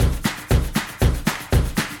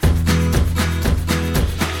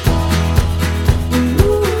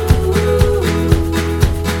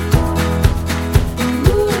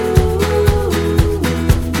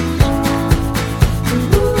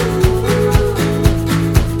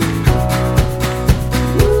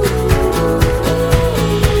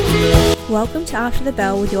Welcome to After the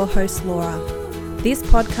Bell with your host Laura. This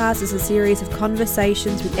podcast is a series of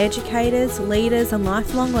conversations with educators, leaders and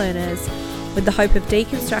lifelong learners with the hope of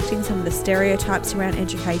deconstructing some of the stereotypes around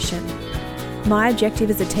education. My objective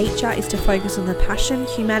as a teacher is to focus on the passion,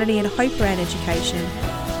 humanity and hope around education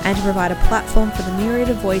and to provide a platform for the myriad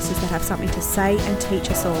of voices that have something to say and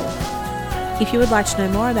teach us all. If you would like to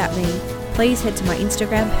know more about me, please head to my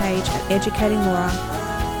Instagram page at Educating Laura.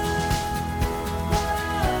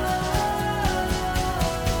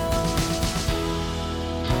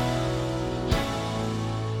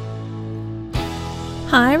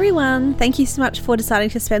 Hi everyone, thank you so much for deciding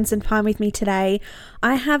to spend some time with me today.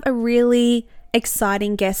 I have a really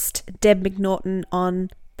exciting guest, Deb McNaughton, on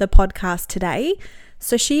the podcast today.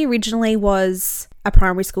 So she originally was a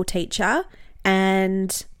primary school teacher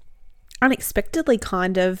and unexpectedly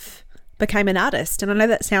kind of became an artist. And I know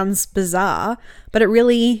that sounds bizarre, but it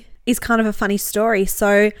really is kind of a funny story.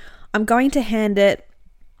 So I'm going to hand it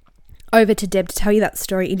over to Deb to tell you that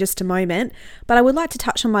story in just a moment. But I would like to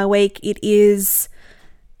touch on my week. It is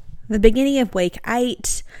the beginning of week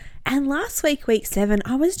 8 and last week, week 7,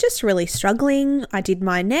 I was just really struggling. I did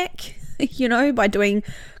my neck, by doing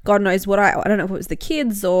God knows what. I don't know if it was the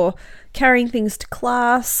kids or carrying things to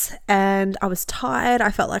class, and I was tired.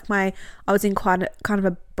 I felt like I was in kind of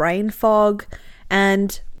a brain fog,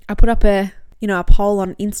 and I put up a poll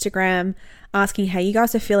on Instagram asking how you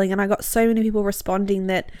guys are feeling, and I got so many people responding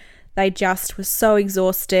that they just were so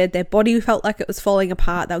exhausted. Their body felt like it was falling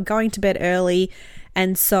apart. They were going to bed early.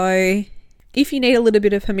 And so if you need a little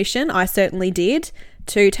bit of permission, I certainly did,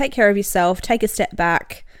 to take care of yourself, take a step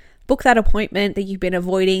back, book that appointment that you've been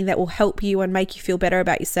avoiding that will help you and make you feel better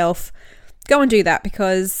about yourself. Go and do that,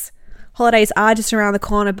 because holidays are just around the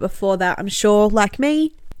corner. Before that, I'm sure, like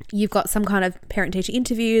me, you've got some kind of parent-teacher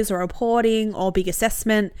interviews or reporting or big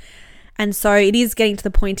assessment. And so it is getting to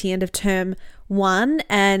the pointy end of term 1,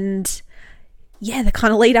 and yeah, the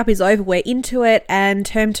kind of lead up is over. We're into it, and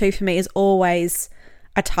term 2 for me is always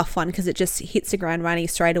a tough one because it just hits the ground running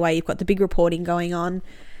straight away. You've got the big reporting going on,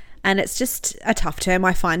 and it's just a tough term.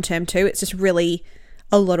 I find term 2, it's just really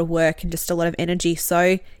a lot of work and just a lot of energy.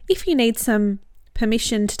 So if you need some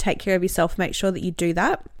permission to take care of yourself, make sure that you do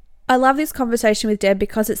that. I love this conversation with Deb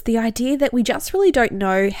because it's the idea that we just really don't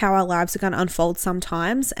know how our lives are going to unfold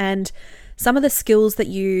sometimes, and some of the skills that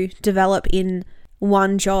you develop in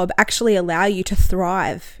one job actually allow you to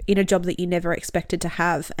thrive in a job that you never expected to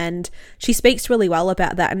have. And she speaks really well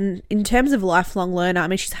about that. And in terms of lifelong learner, I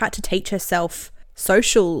mean, she's had to teach herself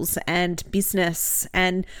socials and business.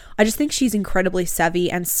 And I just think she's incredibly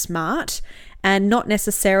savvy and smart, and not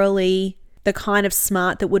necessarily the kind of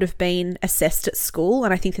smart that would have been assessed at school.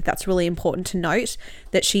 And I think that that's really important to note,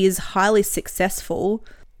 that she is highly successful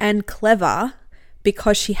and clever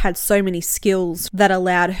because she had so many skills that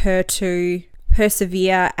allowed her to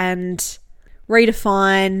persevere and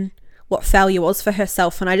redefine what failure was for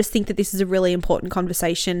herself. And I just think that this is a really important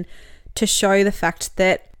conversation to show the fact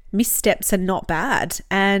that missteps are not bad,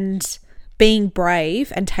 and being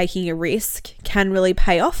brave and taking a risk can really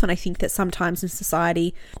pay off. And I think that sometimes in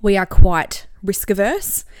society we are quite risk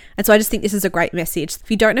averse. And so I just think this is a great message. If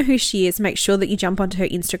you don't know who she is, make sure that you jump onto her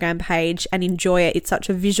Instagram page and enjoy it. It's such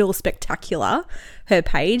a visual spectacular, her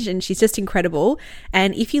page, and she's just incredible.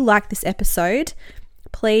 And if you like this episode,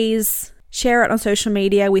 please share it on social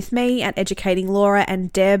media with me at Educating Laura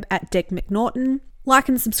and Deb at Deb McNaughton. Like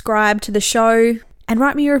and subscribe to the show. And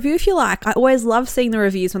write me a review if you like. I always love seeing the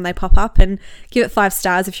reviews when they pop up, and give it 5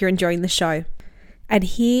 stars if you're enjoying the show. And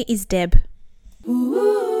here is Deb.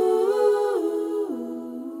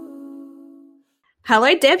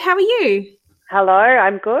 Hello, Deb. How are you? Hello,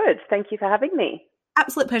 I'm good. Thank you for having me.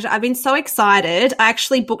 Absolute pleasure. I've been so excited. I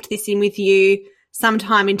actually booked this in with you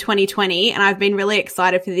sometime in 2020, and I've been really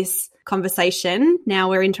excited for this conversation. Now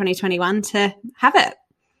we're in 2021 to have it.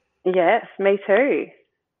 Yes, me too.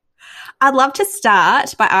 I'd love to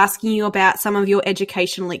start by asking you about some of your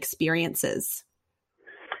educational experiences.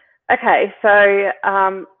 Okay, so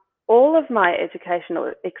all of my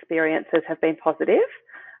educational experiences have been positive,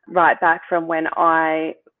 right back from when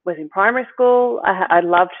I was in primary school. I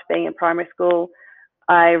loved being in primary school.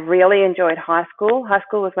 I really enjoyed high school. High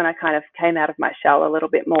school was when I kind of came out of my shell a little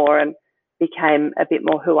bit more and became a bit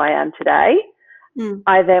more who I am today.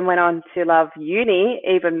 I then went on to love uni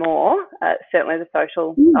even more, certainly the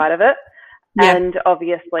social side of it, and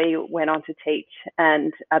obviously went on to teach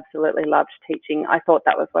and absolutely loved teaching. I thought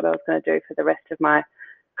that was what I was going to do for the rest of my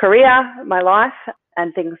career, my life,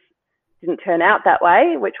 and things didn't turn out that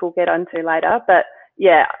way, which we'll get onto later. But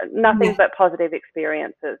yeah, nothing but positive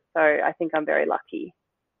experiences. So I think I'm very lucky.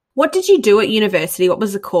 What did you do at university? What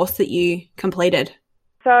was the course that you completed?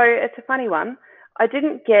 So it's a funny one.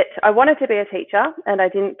 I wanted to be a teacher and I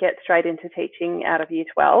didn't get straight into teaching out of year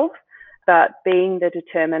 12, but being the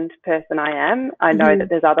determined person I am, I know that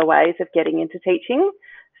there's other ways of getting into teaching.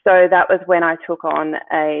 So that was when I took on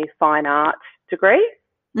a fine art degree.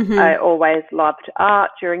 I always loved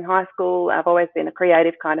art during high school. I've always been a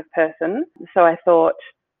creative kind of person. So I thought,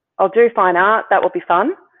 I'll do fine art. That will be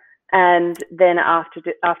fun. And then after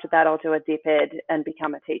that, I'll do a dip ed and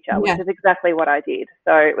become a teacher, which is exactly what I did.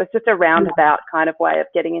 So it was just a roundabout kind of way of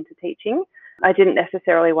getting into teaching. I didn't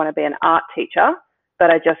necessarily want to be an art teacher, but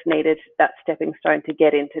I just needed that stepping stone to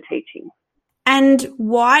get into teaching. And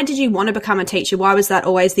why did you want to become a teacher? Why was that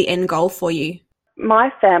always the end goal for you?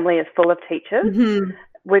 My family is full of teachers.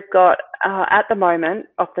 We've got, at the moment,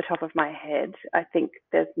 off the top of my head, I think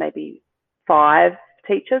there's maybe 5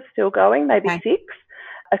 teachers still going, maybe 6.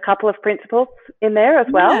 A couple of principals in there as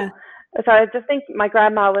well. So I just think my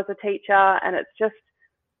grandma was a teacher, and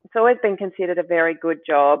it's always been considered a very good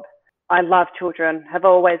job. I love children, have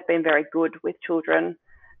always been very good with children.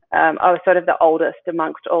 I was sort of the oldest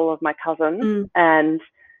amongst all of my cousins, and,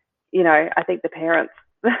 you know, I think the parents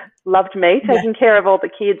loved me taking care of all the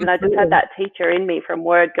kids, and I just had that teacher in me from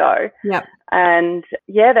word go. And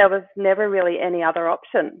there was never really any other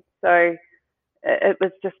option. So it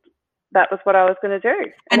was just, that was what I was going to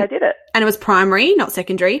do, and I did it. And it was primary, not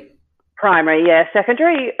secondary? Primary, yeah.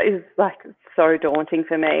 Secondary is like so daunting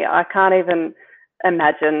for me. I can't even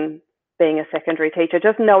imagine being a secondary teacher.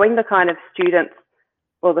 Just knowing the kind of students,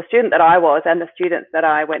 well, the student that I was and the students that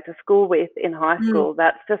I went to school with in high school,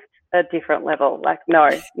 that's just a different level. Like, no.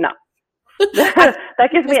 That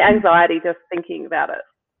gives me anxiety just thinking about it.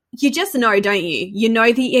 You just know, don't you? You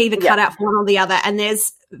know that you either cut out for one or the other, and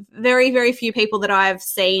there's very, very few people that I've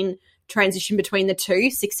seen transition between the two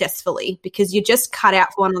successfully, because you just cut out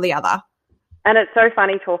for one or the other. And it's so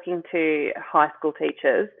funny talking to high school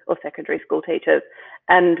teachers or secondary school teachers,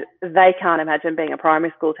 and they can't imagine being a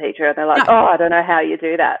primary school teacher. And they're like, oh, I don't know how you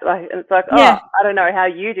do that. Like, and it's like, I don't know how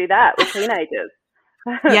you do that with teenagers.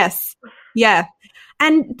 Yes. Yeah.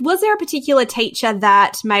 And was there a particular teacher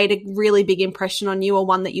that made a really big impression on you, or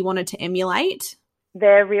one that you wanted to emulate?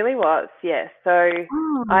 There really was, yes. So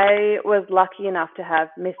I was lucky enough to have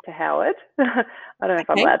Mr. Howard. I don't know if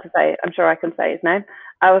I'm allowed to say, I'm sure I can say his name.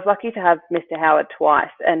 I was lucky to have Mr. Howard twice,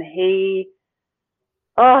 and he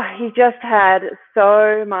just had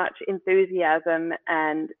so much enthusiasm,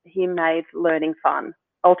 and he made learning fun.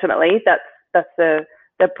 Ultimately, that's the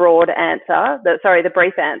broad answer, the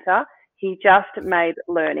brief answer. He just made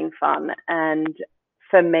learning fun, and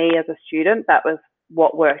for me as a student, that was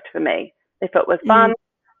what worked for me. If it was fun,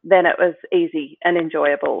 then it was easy and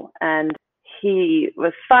enjoyable. And he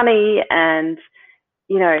was funny, and,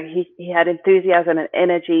 you know, he had enthusiasm and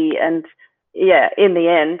energy. And, in the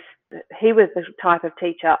end, he was the type of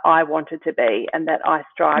teacher I wanted to be and that I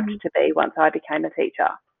strived to be once I became a teacher.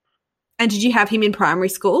 And did you have him in primary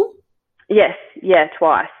school? Yes,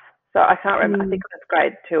 twice. So I can't remember, I think it was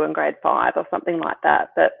grade 2 and grade 5 or something like that.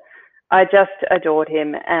 But I just adored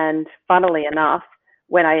him. And funnily enough,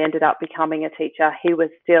 when I ended up becoming a teacher, he was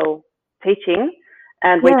still teaching,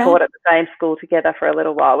 and we taught at the same school together for a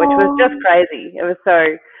little while, which was just crazy. It was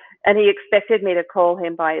and he expected me to call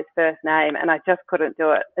him by his first name, and I just couldn't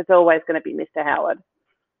do it. It's always going to be Mr. Howard.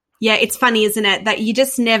 Yeah, it's funny, isn't it, that you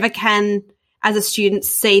just never can, as a student,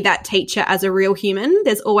 see that teacher as a real human.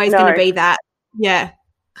 There's always going to be that. Yeah.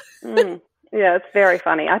 Yeah, it's very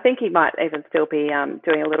funny. I think he might even still be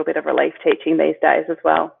doing a little bit of relief teaching these days as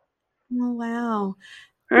well. Oh, wow.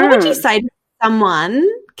 What would you say to someone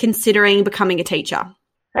considering becoming a teacher?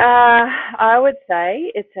 I would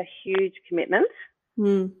say it's a huge commitment,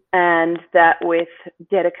 and that with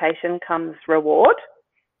dedication comes reward.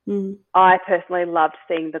 I personally loved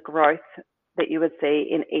seeing the growth that you would see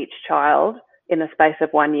in each child in the space of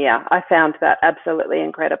 1 year. I found that absolutely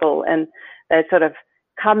incredible, and they sort of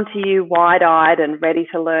come to you wide-eyed and ready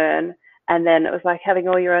to learn, and then it was like having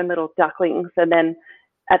all your own little ducklings, and then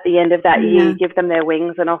at the end of that year, you give them their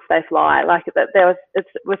wings and off they fly. Like it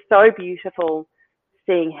was so beautiful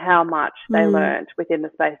seeing how much they learned within the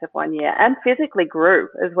space of 1 year, and physically grew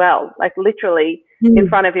as well, like literally in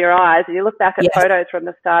front of your eyes. And you look back at photos from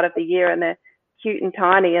the start of the year, and they're cute and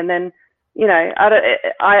tiny. And then, you know,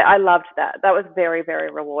 I loved that. That was very,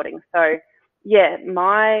 very rewarding. So yeah,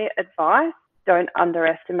 my advice, don't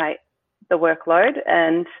underestimate the workload,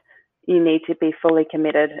 and you need to be fully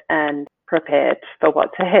committed and prepared for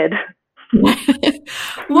what's ahead. Did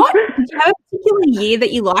you have a particular year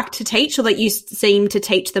that you liked to teach, or that you seem to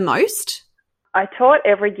teach the most? I taught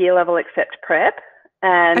every year level except prep,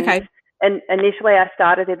 and initially I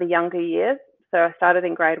started in the younger years, So I started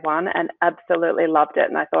in grade 1 and absolutely loved it.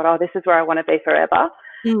 And I thought, oh, this is where I want to be forever.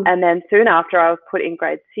 And then soon after, I was put in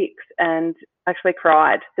grade 6 and actually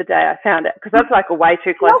cried the day I found it, because that's like way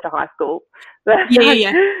too close to high school.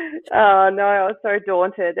 Yeah. Oh, no, I was so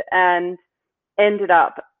daunted, and ended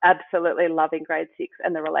up absolutely loving grade 6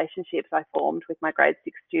 and the relationships I formed with my grade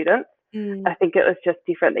 6 students. I think it was just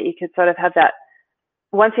different, that you could sort of have that,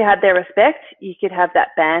 once you had their respect, you could have that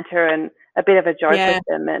banter and a bit of a joke with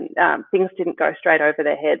them, and things didn't go straight over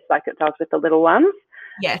their heads like it does with the little ones.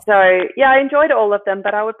 Yes. So, yeah, I enjoyed all of them,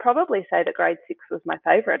 but I would probably say that grade 6 was my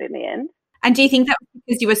favourite in the end. And do you think that was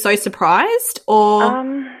because you were so surprised, or?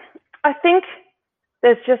 I think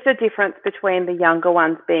there's just a difference between the younger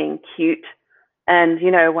ones being cute and,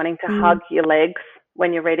 you know, wanting to hug your legs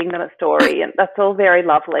when you're reading them a story, and that's all very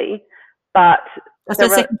lovely. But that's where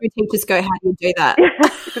secondary teachers go, how do you do that?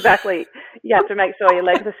 Exactly. You have to make sure your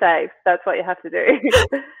legs are shaved. That's what you have to do.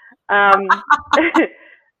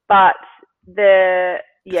 But the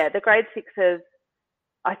grade 6s,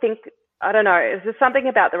 I think, I don't know, it was just something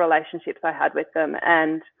about the relationships I had with them,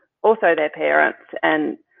 and also their parents,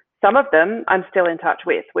 and some of them I'm still in touch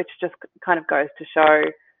with, which just kind of goes to show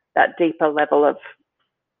that deeper level of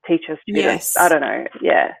teacher-students. Yes. I don't know.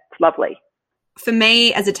 Yeah, it's lovely. For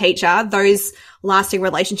me as a teacher, those lasting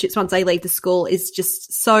relationships once they leave the school is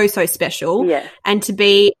just so, so special. Yeah. And to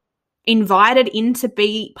be invited in to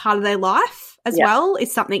be part of their life as well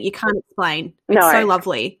is something you can't explain. It's so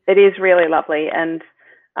lovely. It is really lovely. And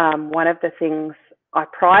one of the things I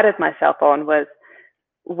prided myself on was,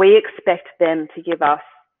 we expect them to give us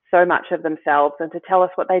so much of themselves and to tell us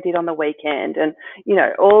what they did on the weekend, and, you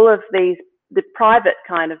know, all of the private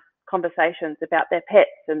kind of conversations about their pets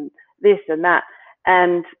and this and that.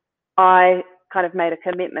 And I kind of made a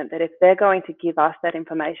commitment that if they're going to give us that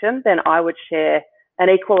information, then I would share an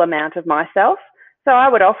equal amount of myself. So I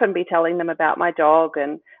would often be telling them about my dog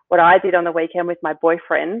and what I did on the weekend with my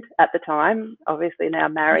boyfriend at the time, obviously now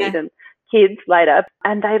married, and kids later.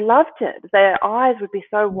 And they loved it. Their eyes would be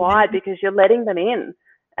so wide because you're letting them in.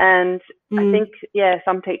 And I think,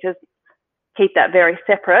 some teachers keep that very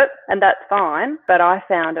separate, and that's fine. But I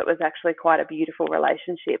found it was actually quite a beautiful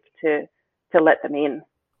relationship to let them in.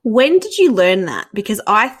 When did you learn that? Because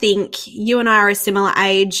I think you and I are a similar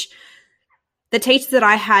age. The teachers that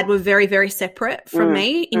I had were very, very separate from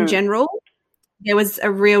me in general. There was a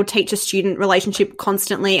real teacher-student relationship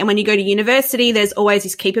constantly. And when you go to university, there's always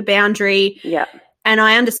this keep a boundary. Yeah. And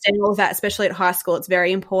I understand all of that, especially at high school. It's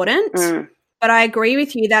very important. But I agree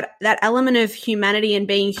with you that that element of humanity and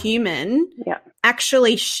being human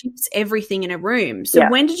actually shifts everything in a room. So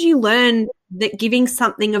when did you learn that giving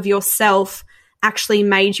something of yourself actually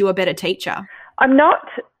made you a better teacher? I'm not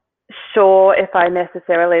sure if I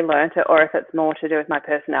necessarily learnt it or if it's more to do with my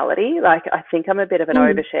personality. Like, I think I'm a bit of an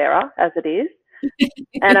oversharer as it is.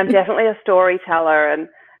 And I'm definitely a storyteller. And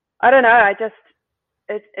I don't know,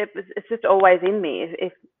 it's just always in me.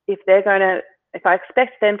 If they're going to, if I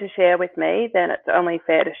expect them to share with me, then it's only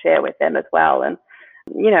fair to share with them as well. And,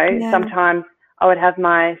 you know, sometimes I would have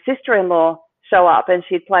my sister-in-law show up and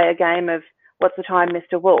she'd play a game of What's the Time,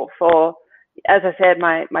 Mr. Wolf? Or, as I said,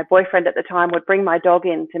 my boyfriend at the time would bring my dog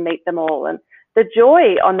in to meet them all. And the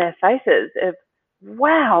joy on their faces of,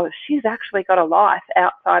 wow, she's actually got a life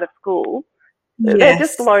outside of school. Yes. They're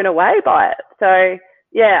just blown away by it. So,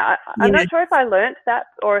 yeah, I'm not sure if I learnt that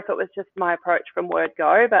or if it was just my approach from word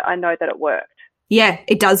go, but I know that it worked. Yeah,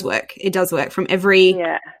 it does work. It does work from every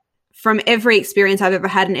experience I've ever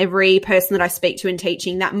had and every person that I speak to in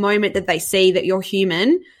teaching. That moment that they see that you're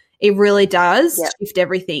human, it really does shift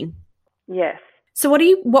everything. Yes. So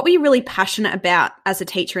what were you really passionate about as a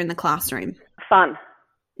teacher in the classroom? Fun.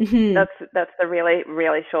 Mm-hmm. That's the really,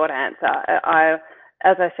 really short answer.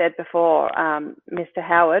 As I said before, Mr.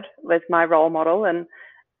 Howard was my role model, and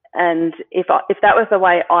if that was the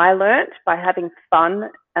way I learnt, by having fun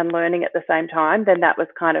and learning at the same time, then that was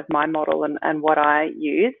kind of my model and what I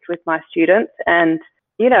used with my students. And,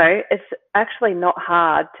 you know, it's actually not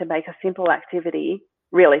hard to make a simple activity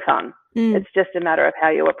really fun. It's just a matter of how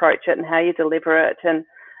you approach it and how you deliver it. And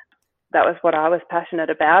that was what I was passionate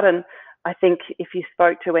about. And I think if you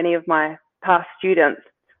spoke to any of my past students,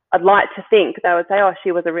 I'd like to think they would say, oh,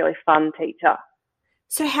 she was a really fun teacher.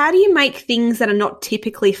 So how do you make things that are not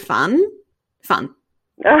typically fun?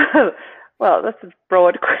 Well, that's a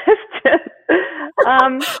broad question.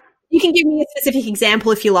 You can give me a specific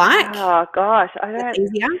example if you like. Oh, gosh. That's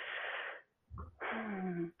easier.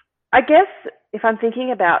 I guess if I'm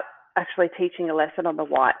thinking about actually teaching a lesson on the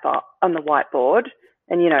whiteboard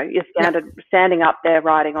and, you know, you're standing up there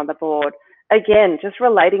writing on the board, again, just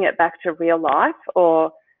relating it back to real life,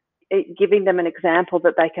 or giving them an example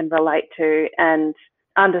that they can relate to and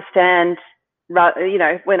understand, you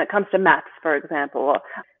know, when it comes to maths, for example, or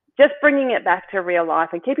just bringing it back to real life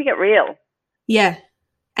and keeping it real. Yeah.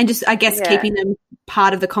 And just, I guess, Yeah. keeping them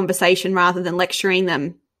part of the conversation rather than lecturing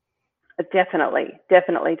them. Definitely.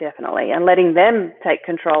 And letting them take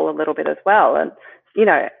control a little bit as well. And, you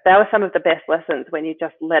know, that was some of the best lessons when you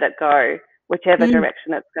just let it go, whichever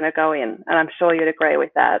direction it's going to go in. And I'm sure you'd agree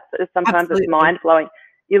with that. Sometimes Absolutely. It's mind-blowing.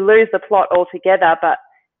 You lose the plot altogether, but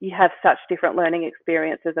you have such different learning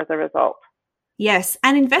experiences as a result. Yes.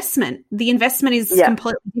 And investment. The investment is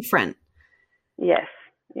completely different. Yes.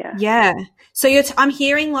 Yeah. Yeah. So I'm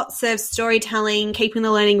hearing lots of storytelling, keeping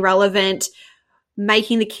the learning relevant,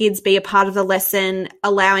 making the kids be a part of the lesson,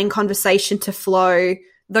 allowing conversation to flow,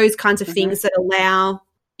 those kinds of things that allow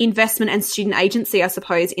investment and student agency, I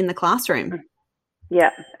suppose, in the classroom.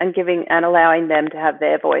 Yeah, and allowing them to have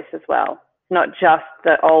their voice as well. Not just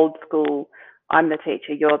the old school, I'm the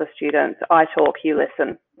teacher, you're the student, I talk, you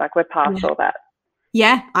listen. Like, we're past all that.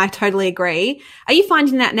 Yeah, I totally agree. Are you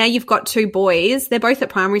finding that now you've got 2 boys? They're both at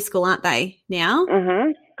primary school, aren't they, now?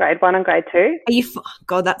 Mm-hmm. Grade 1 and grade 2. Are you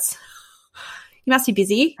God, you must be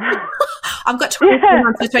busy. I've got 24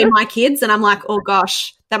 months between my kids and I'm like, oh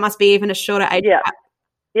gosh, that must be even a shorter age gap.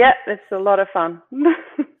 Yeah, it's a lot of fun.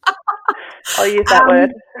 I'll use that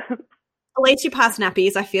word. At least you pass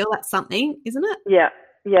nappies, I feel that's something, isn't it?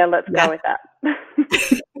 Yeah, let's go with that.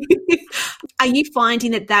 Are you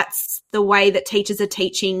finding that that's the way that teachers are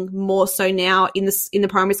teaching more so now in the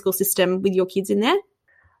primary school system with your kids in there?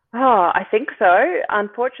 Oh, I think so.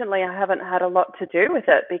 Unfortunately, I haven't had a lot to do with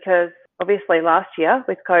it because obviously last year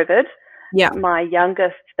with COVID, my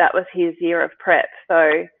youngest, that was his year of prep.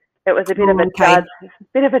 So it was a bit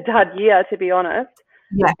of a dud year, to be honest.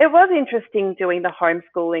 Yeah. It was interesting doing the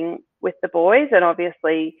homeschooling with the boys, and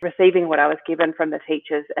obviously receiving what I was given from the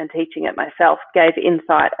teachers and teaching it myself gave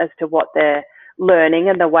insight as to what they're learning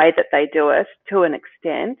and the way that they do it to an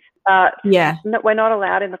extent. But we're not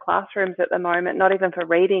allowed in the classrooms at the moment, not even for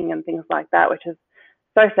reading and things like that, which is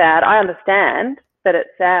so sad. I understand that it's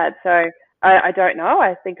sad. So I don't know.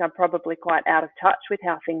 I think I'm probably quite out of touch with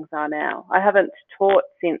how things are now. I haven't taught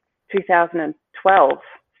since 2012.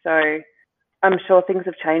 So I'm sure things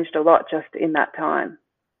have changed a lot just in that time.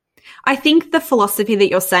 I think the philosophy that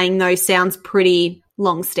you're saying, though, sounds pretty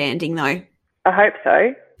long-standing, though. I hope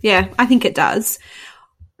so. Yeah, I think it does.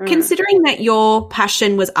 Considering that your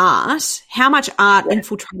passion was art, how much art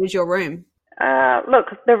infiltrated your room? Look,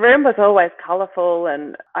 the room was always colourful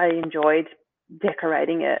and I enjoyed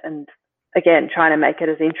decorating it and, again, trying to make it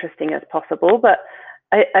as interesting as possible. But,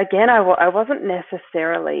 I wasn't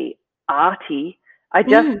necessarily arty. I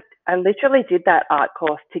literally did that art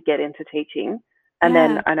course to get into teaching. And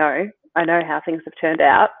then I know how things have turned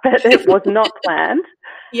out, but it was not planned.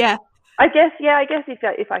 Yeah. I guess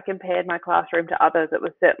if I compared my classroom to others, it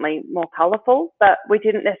was certainly more colourful, but we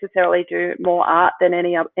didn't necessarily do more art than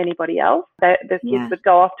anybody else. The kids would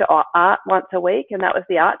go off to art once a week, and that was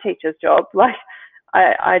the art teacher's job. Like,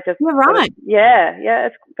 I just... You're right.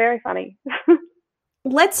 It's very funny.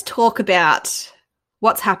 Let's talk about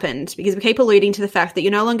what's happened, because we keep alluding to the fact that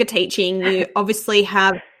you're no longer teaching. You obviously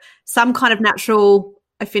have some kind of natural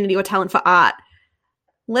affinity or talent for art.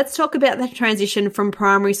 Let's talk about the transition from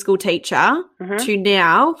primary school teacher to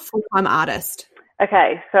now full-time artist.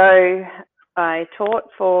 Okay, so I taught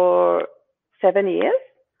for 7 years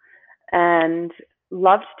and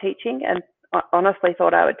loved teaching and honestly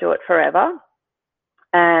thought I would do it forever.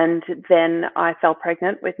 And then I fell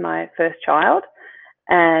pregnant with my first child,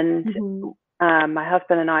 and my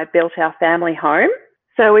husband and I built our family home.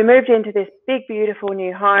 So we moved into this big, beautiful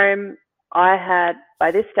new home. I had,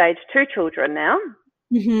 by this stage, 2 children now.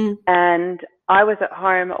 And I was at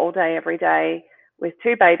home all day, every day with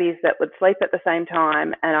 2 babies that would sleep at the same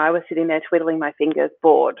time. And I was sitting there twiddling my fingers,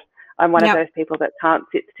 bored. I'm one of those people that can't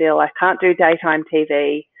sit still. I can't do daytime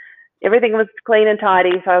TV. Everything was clean and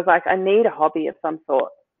tidy. So I was like, I need a hobby of some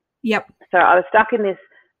sort. Yep. So I was stuck in this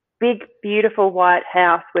big, beautiful white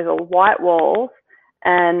house with all white walls,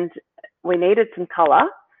 and we needed some colour.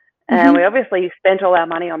 And we obviously spent all our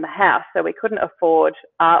money on the house, so we couldn't afford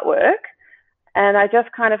artwork. And I just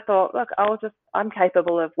kind of thought, look, I'm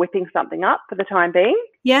capable of whipping something up for the time being.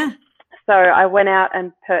 Yeah. So I went out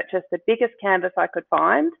and purchased the biggest canvas I could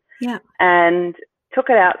find. Yeah. And took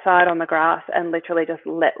it outside on the grass and literally just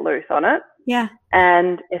let loose on it. Yeah.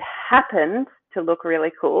 And it happened to look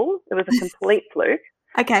really cool. It was a complete fluke.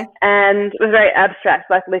 Okay. And it was very abstract,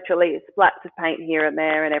 like literally splats of paint here and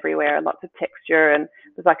there and everywhere and lots of texture, and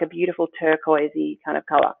it was like a beautiful turquoisey kind of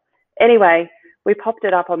colour. Anyway, we popped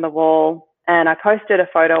it up on the wall And I posted a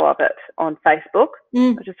photo of it on Facebook,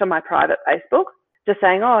 just on my private Facebook, just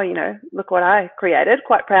saying, oh, look what I created.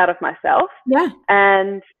 Quite proud of myself. Yeah.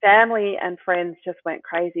 And family and friends just went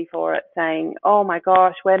crazy for it, saying, oh my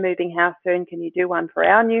gosh, we're moving house soon. Can you do one for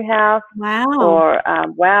our new house? Wow. Or,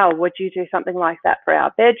 wow, would you do something like that for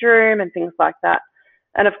our bedroom and things like that?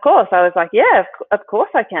 And of course I was like, yeah, of course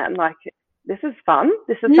I can. Like, this is fun.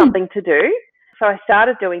 This is something to do. So I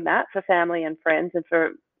started doing that for family and friends, and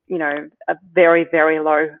for, a very, very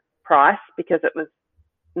low price, because it was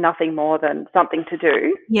nothing more than something to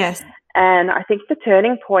do. Yes. And I think the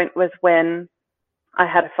turning point was when I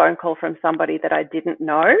had a phone call from somebody that I didn't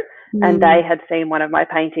know, and they had seen one of my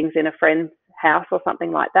paintings in a friend's house or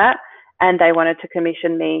something like that, and they wanted to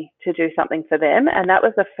commission me to do something for them. And that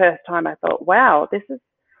was the first time I thought, wow,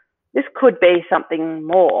 this could be something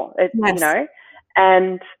more,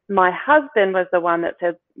 And my husband was the one that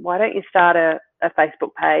said, why don't you start a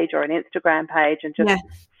Facebook page or an Instagram page and just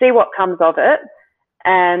see what comes of it?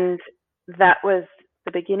 And that was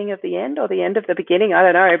the beginning of the end, or the end of the beginning. I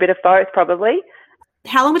don't know, a bit of both probably.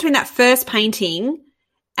 How long between that first painting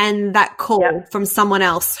and that call from someone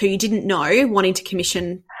else who you didn't know wanting to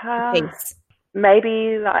commission a piece?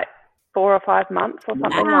 Maybe like 4 or 5 months or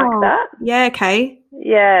something like that. Yeah, okay.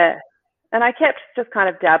 Yeah. And I kept just kind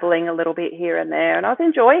of dabbling a little bit here and there, and I was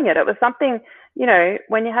enjoying it. It was something,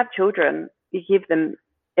 when you have children, you give them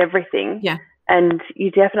everything. Yeah. And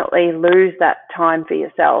you definitely lose that time for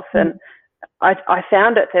yourself. And I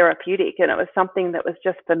found it therapeutic, and it was something that was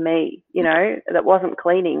just for me, that wasn't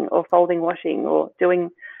cleaning or folding washing or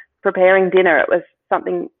preparing dinner. It was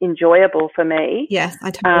something enjoyable for me. Yes,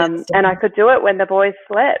 I totally understand. And I could do it when the boys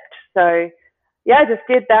slept. So, yeah, I just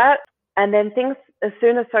did that. And then things, as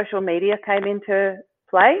soon as social media came into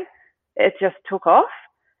play, it just took off.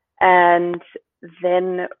 And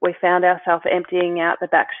then we found ourselves emptying out the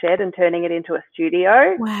back shed and turning it into a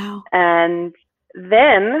studio. Wow. And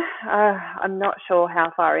then I'm not sure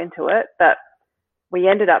how far into it, but we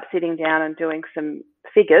ended up sitting down and doing some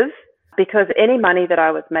figures, because any money that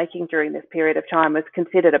I was making during this period of time was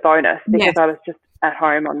considered a bonus, because I was just at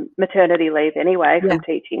home on maternity leave anyway from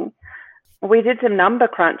teaching. We did some number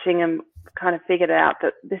crunching and kind of figured out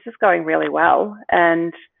that this is going really well.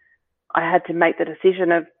 And I had to make the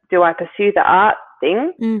decision of, do I pursue the art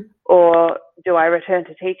thing or do I return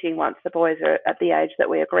to teaching once the boys are at the age that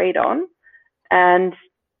we agreed on? And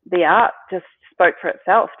the art just spoke for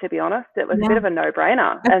itself, to be honest. It was a bit of a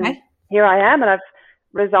no-brainer. Okay. And here I am, and I've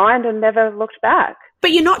resigned and never looked back.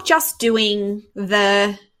 But you're not just doing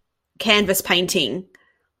the canvas painting.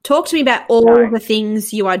 Talk to me about all the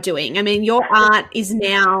things you are doing. I mean, your art is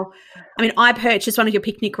now, I purchased one of your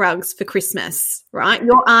picnic rugs for Christmas, right?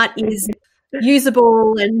 Your art is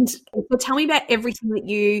usable, and so tell me about everything that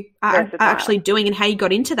you are actually doing and how you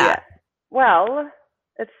got into that. Yeah. Well,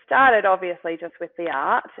 it started obviously just with the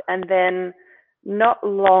art, and then not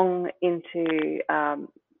long into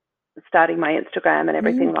starting my Instagram and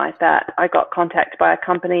everything like that, I got contacted by a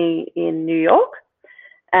company in New York,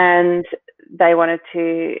 and they wanted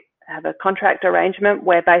to have a contract arrangement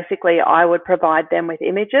where basically I would provide them with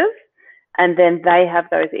images, and then they have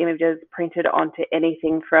those images printed onto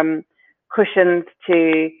anything from cushions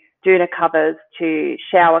to doona covers to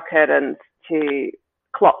shower curtains to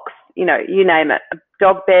clocks, you name it,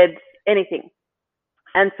 dog beds, anything.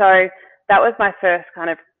 And so that was my first kind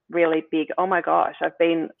of really big, oh my gosh, I've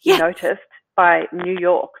been noticed by New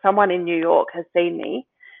York. Someone in New York has seen me.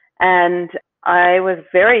 And I was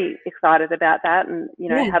very excited about that, and,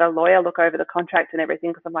 had a lawyer look over the contract and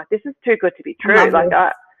everything, because I'm like, this is too good to be true. Like,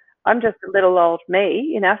 I'm just a little old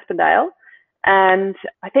me in Aspendale. And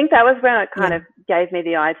I think that was when it kind of gave me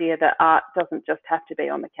the idea that art doesn't just have to be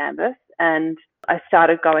on the canvas. And I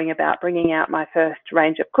started going about bringing out my first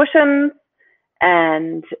range of cushions.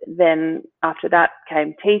 And then after that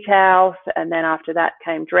came tea towels. And then after that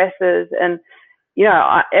came dresses. And,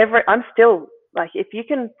 I'm still like, if you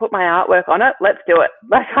can put my artwork on it, let's do it.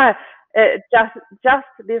 Like, just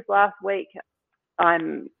this last week,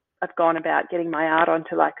 I've gone about getting my art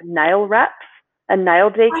onto like nail wraps and nail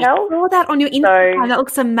decals. I saw that on your Instagram. That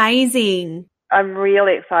looks amazing. I'm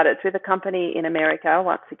really excited. It's with a company in America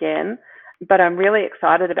once again, but I'm really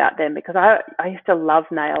excited about them because I used to love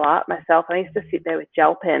nail art myself. I used to sit there with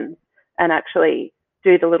gel pens and actually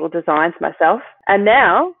do the little designs myself. And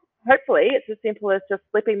now, hopefully, it's as simple as just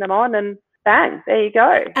slipping them on and bang, there you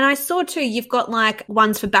go. And I saw too, you've got like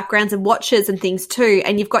ones for backgrounds and watches and things too,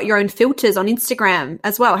 and you've got your own filters on Instagram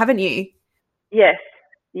as well, haven't you? Yes.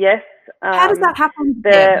 How does that happen?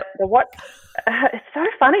 The what? It's so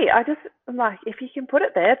funny. I'm like, if you can put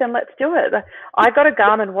it there, then let's do it. I got a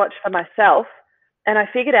Garmin watch for myself And I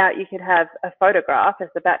figured out you could have a photograph as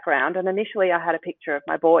the background. And initially I had a picture of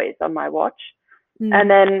my boys on my watch.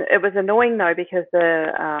 And then it was annoying though, because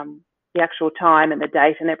the actual time and the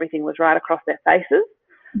date and everything was right across their faces.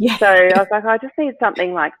 Yeah. So I was like, I just need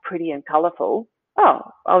something like pretty and colourful. Oh,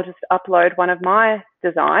 I'll just upload one of my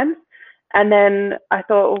designs. And then I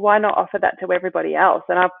thought, well, why not offer that to everybody else?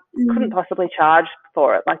 And I couldn't possibly charge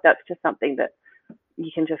for it. Like, that's just something that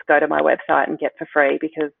you can just go to my website and get for free,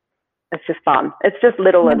 because it's just fun. It's just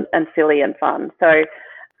little and silly and fun. So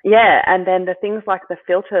yeah. And then the things like the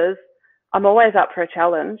filters, I'm always up for a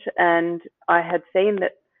challenge. And I had seen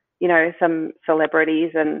that, you know, some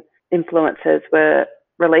celebrities and influencers were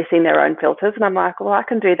releasing their own filters. And I'm like, well, I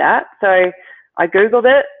can do that. So I Googled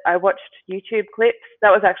it. I watched YouTube clips.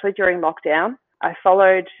 That was actually during lockdown. I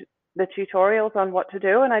followed the tutorials on what to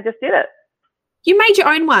do, and I just did it. You made your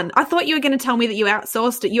own one. I thought you were going to tell me that you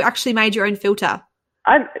outsourced it. You actually made your own filter.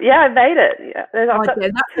 I made it. Yeah,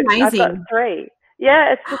 that's amazing. I've got 3.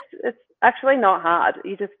 Yeah, it's actually not hard.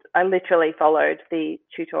 I literally followed the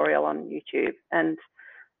tutorial on YouTube, and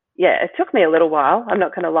yeah, it took me a little while. I'm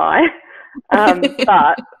not going to lie.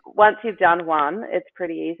 But once you've done one, it's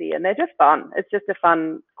pretty easy, and they're just fun. It's just a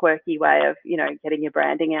fun, quirky way of, you know, getting your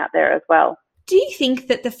branding out there as well. Do you think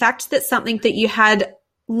that the fact that something that you had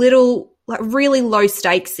little, like really low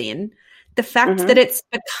stakes in, the fact that it's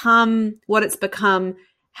become what it's become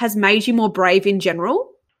has made you more brave in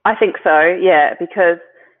general? I think so, yeah, because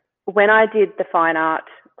when I did the fine art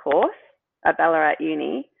course at Ballarat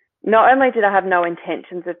Uni, not only did I have no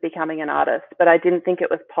intentions of becoming an artist, but I didn't think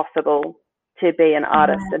it was possible to be an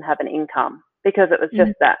artist and have an income, because it was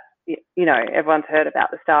just that, you know, everyone's heard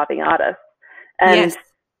about the starving artist. And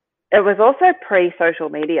it was also pre-social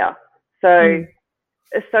media. So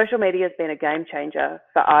social media has been a game changer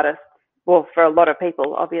for artists, well, for a lot of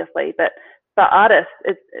people, obviously, but for artists,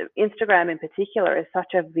 Instagram in particular is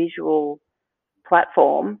such a visual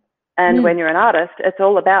platform. And when you're an artist, it's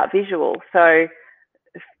all about visual. So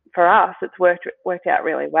for us, it's worked out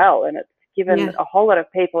really well, and it's given a whole lot of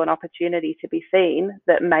people an opportunity to be seen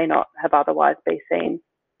that may not have otherwise been seen.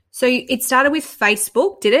 So it started with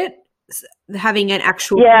Facebook, did it? Having an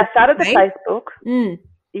actual... Yeah, I started with Facebook.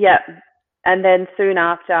 Yeah. And then soon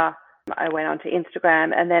after, I went on to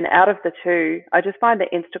Instagram. And then out of the two, I just find that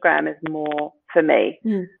Instagram is more for me.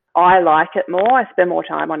 I like it more. I spend more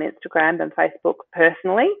time on Instagram than Facebook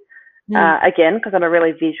personally. Again, because I'm a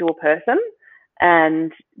really visual person.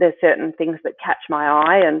 And there's certain things that catch my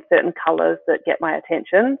eye and certain colours that get my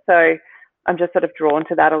attention. So I'm just sort of drawn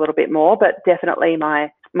to that a little bit more. But definitely my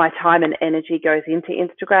time and energy goes into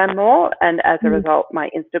Instagram more. And as a result, my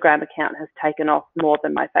Instagram account has taken off more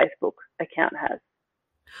than my Facebook account has.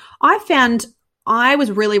 I found I was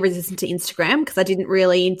really resistant to Instagram because I didn't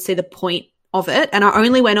really see the point of it. And I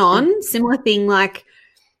only went on, similar thing, like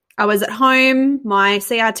I was at home, my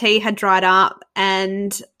CRT had dried up,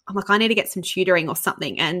 and I'm like, I need to get some tutoring or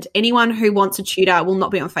something. And anyone who wants a tutor will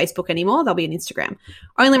not be on Facebook anymore. They'll be on Instagram.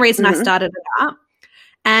 Only reason I started it up.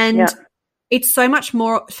 And it's so much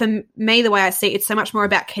more, for me, the way I see it, it's so much more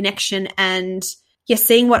about connection and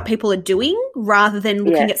seeing what people are doing rather than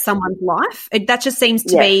looking at someone's life. That just seems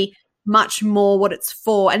to be much more what it's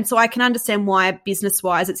for. And so I can understand why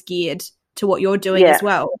business-wise it's geared to what you're doing as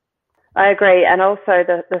well. I agree. And also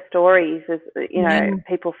the stories is, you know,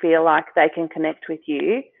 people feel like they can connect with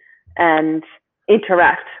you and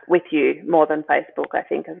interact with you more than Facebook, I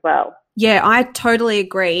think, as well. Yeah, I totally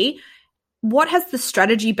agree. What has the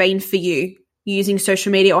strategy been for you using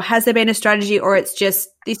social media, or has there been a strategy, or it's just,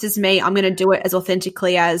 this is me, I'm going to do it as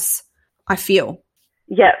authentically as I feel?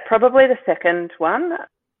 Yeah, probably the second one.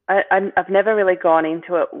 I've never really gone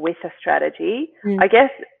into it with a strategy. I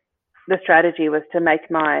guess the strategy was to make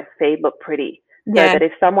my feed look pretty, so that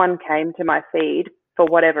if someone came to my feed for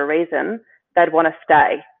whatever reason, they'd want to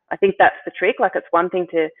stay. I think that's the trick. Like, it's one thing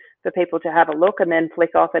for people to have a look and then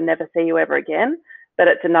flick off and never see you ever again, but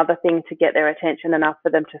it's another thing to get their attention enough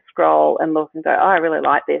for them to scroll and look and go, oh, I really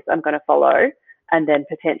like this, I'm going to follow, and then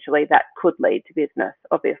potentially that could lead to business.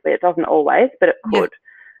 Obviously, it doesn't always, but it could.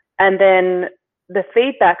 And then the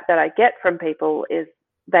feedback that I get from people is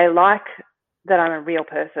they like that I'm a real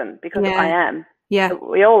person, because I am. Yeah,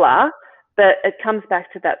 we all are. But it comes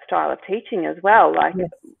back to that style of teaching as well. Like,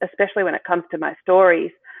 especially when it comes to my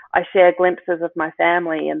stories, I share glimpses of my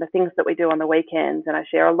family and the things that we do on the weekends, and I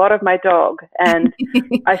share a lot of my dog, and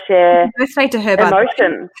I share to her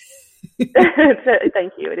emotions.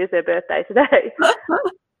 Thank you. It is her birthday today.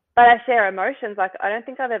 But I share emotions. Like, I don't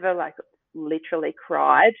think I've ever like literally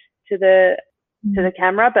cried to the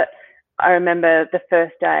camera, but I remember the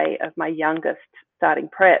first day of my youngest starting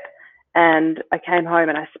prep, and I came home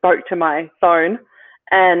and I spoke to my phone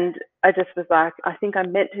And I just was like, I think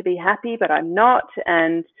I'm meant to be happy, but I'm not.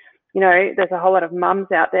 And, you know, there's a whole lot of mums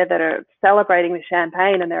out there that are celebrating the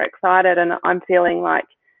champagne and they're excited. And I'm feeling like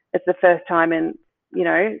it's the first time in, you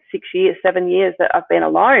know, 6 years, 7 years that I've been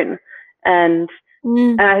alone. And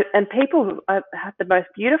and people have the most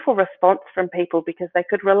beautiful response from people because they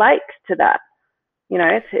could relate to that. You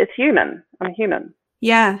know, it's human. I'm human.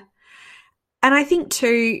 Yeah. And I think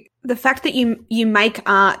too, the fact that you make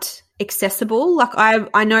art accessible, like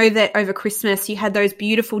I know that over Christmas you had those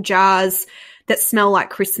beautiful jars that smell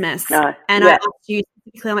like Christmas. And I asked you,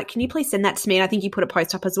 I'm like, can you please send that to me? And I think you put a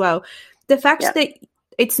post up as well. The fact that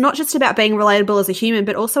it's not just about being relatable as a human,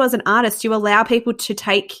 but also as an artist, you allow people to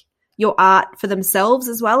take your art for themselves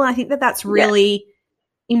as well. And I think that that's really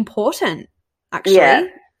important, actually. Yeah,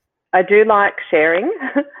 I do like sharing.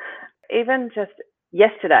 Even just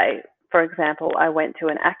yesterday, for example, I went to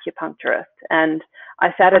an acupuncturist and I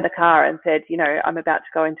sat in the car and said, you know, I'm about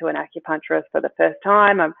to go into an acupuncturist for the first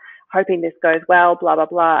time. I'm hoping this goes well, blah, blah,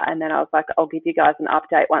 blah. And then I was like, I'll give you guys an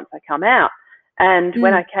update once I come out. And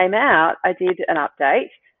when I came out, I did an update.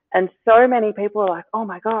 And so many people were like, oh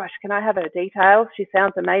my gosh, can I have her details? She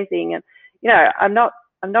sounds amazing. And, you know, I'm not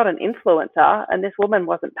an influencer, and this woman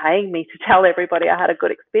wasn't paying me to tell everybody I had a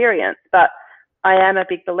good experience. But I am a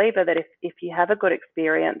big believer that if you have a good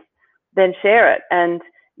experience, then share it. And,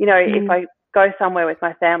 you know, if I go somewhere with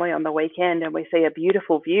my family on the weekend and we see a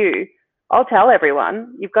beautiful view, I'll tell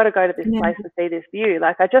everyone, you've got to go to this place to see this view.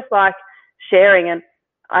 Like, I just like sharing, and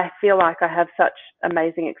I feel like I have such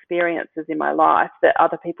amazing experiences in my life that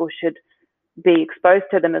other people should be exposed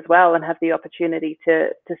to them as well and have the opportunity to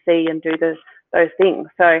see and do those things.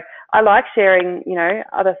 So I like sharing, you know,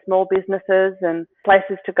 other small businesses and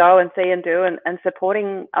places to go and see and do, and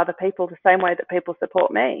supporting other people the same way that people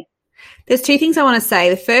support me. There's two things I want to say.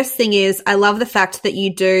 The first thing is I love the fact that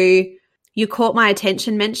you caught my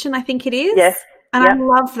attention mention, I think it is. Yes. And I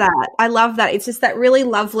love that. I love that. It's just that really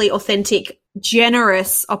lovely, authentic,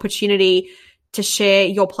 generous opportunity to share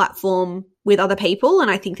your platform with other people.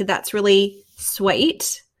 And I think that that's really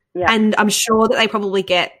sweet. Yeah. And I'm sure that they probably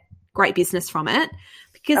get great business from it.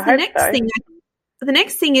 Because the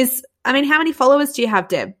next thing is, I mean, how many followers do you have,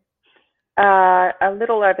 Deb? A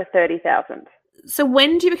little over 30,000. So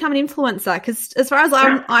when do you become an influencer? Because as far as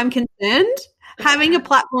I'm concerned, having a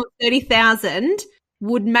platform of 30,000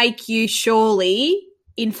 would make you surely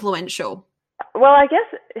influential. Well, I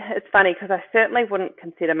guess it's funny because I certainly wouldn't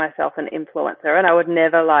consider myself an influencer, and I would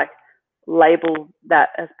never like label that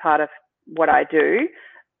as part of what I do.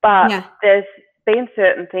 But there's been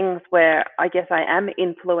certain things where I guess I am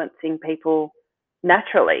influencing people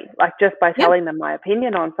naturally, like just by telling them my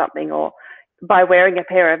opinion on something, or by wearing a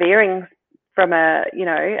pair of earrings from a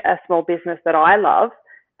small business that I love.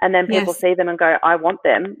 And then people see them and go, I want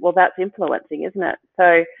them. Well, that's influencing, isn't it?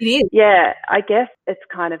 So, it is. Yeah, I guess it's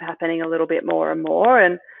kind of happening a little bit more and more.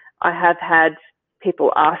 And I have had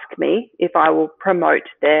people ask me if I will promote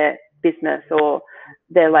their business or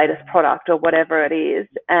their latest product or whatever it is.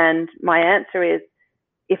 And my answer is,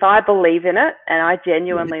 if I believe in it and I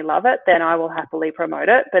genuinely love it, then I will happily promote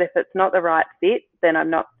it. But if it's not the right fit, then I'm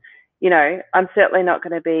not, I'm certainly not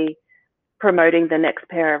going to be promoting the next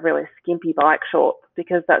pair of really skimpy bike shorts,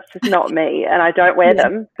 because that's just not me, and I don't wear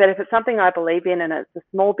them. But if it's something I believe in and it's a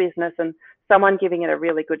small business and someone giving it a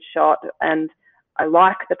really good shot and I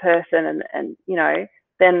like the person and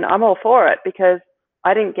then I'm all for it, because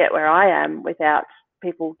I didn't get where I am without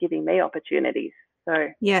people giving me opportunities. So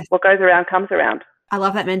what goes around comes around. I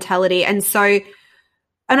love that mentality. And so,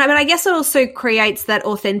 but I guess it also creates that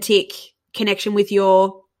authentic connection with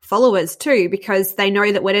your followers too, because they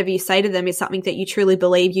know that whatever you say to them is something that you truly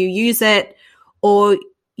believe. You use it, or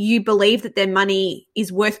you believe that their money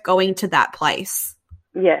is worth going to that place.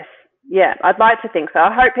 Yes. Yeah, I'd like to think so.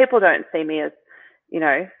 I hope people don't see me as,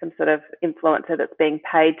 some sort of influencer that's being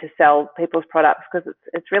paid to sell people's products, because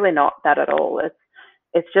it's really not that at all.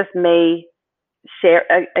 It's just me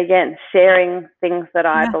sharing things that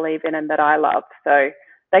I believe in and that I love. So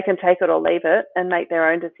they can take it or leave it and make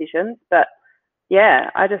their own decisions. But yeah,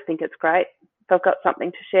 I just think it's great. If I've got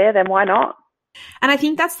something to share, then why not? And I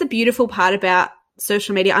think that's the beautiful part about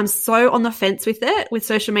social media. I'm so on the fence with it, with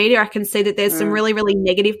social media. I can see that there's some really, really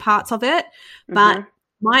negative parts of it. But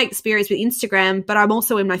my experience with Instagram, but I'm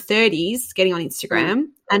also in my 30s getting on Instagram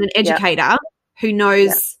and an educator who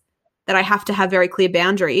knows that I have to have very clear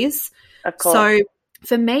boundaries. Of course. So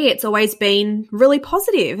for me, it's always been really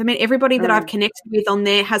positive. I mean, everybody that I've connected with on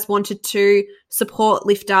there has wanted to support,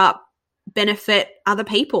 lift up, benefit other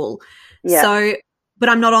people. So, but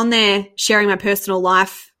I'm not on there sharing my personal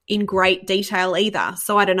life in great detail either.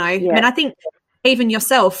 So I don't know. I mean, I think even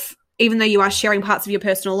yourself, even though you are sharing parts of your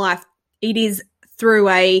personal life, it is through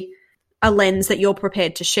a lens that you're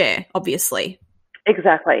prepared to share, obviously.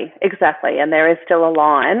 Exactly. And there is still a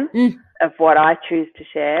line of what I choose to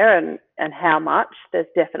share and how much. There's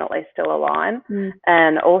definitely still a line.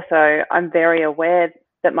 And also, I'm very aware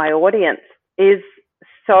that my audience is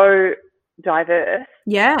so diverse.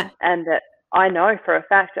 Yeah. And that I know for a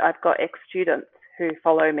fact I've got ex-students who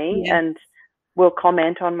follow me and will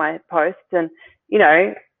comment on my posts. And, you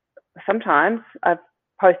know, sometimes I've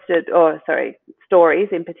posted, stories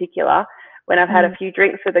in particular, when I've had a few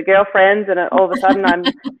drinks with the girlfriends and all of a sudden I'm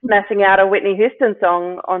smashing out a Whitney Houston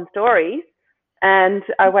song on stories, and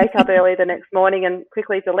I wake up early the next morning and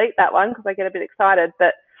quickly delete that one because I get a bit excited.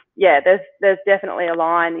 But yeah, there's definitely a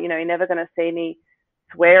line. You know, you're never going to see me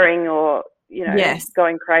swearing or, you know,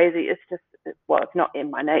 going crazy. It's just, well, it's not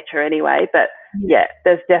in my nature anyway, but yeah,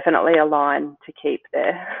 there's definitely a line to keep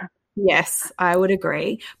there. Yes, I would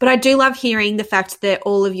agree. But I do love hearing the fact that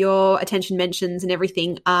all of your attention mentions and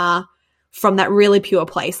everything are from that really pure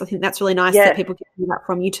place. I think that's really nice that people can hear that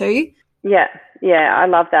from you too. Yeah, I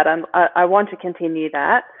love that. I want to continue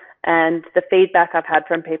that. And the feedback I've had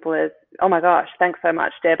from people is, oh my gosh, thanks so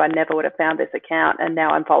much, Deb. I never would have found this account and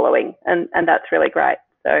now I'm following. And that's really great.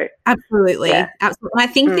 So absolutely. And I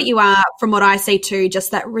think that you are, from what I see too,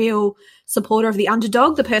 just that real supporter of the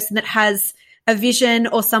underdog, the person that has a vision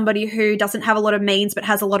or somebody who doesn't have a lot of means but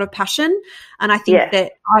has a lot of passion. And I think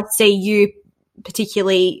that I see you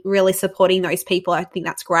particularly really supporting those people. I think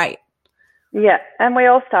that's great. Yeah, and we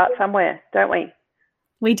all start somewhere, don't we?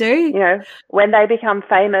 We do. You know, when they become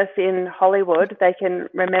famous in Hollywood, they can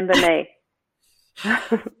remember me.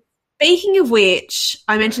 Speaking of which,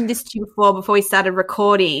 I mentioned this to you before we started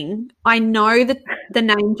recording. I know that the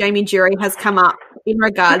name Jamie Durie has come up in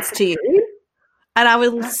regards to you, and I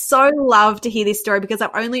would so love to hear this story because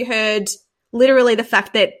I've only heard literally the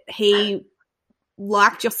fact that he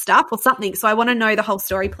liked your stuff or something. So I want to know the whole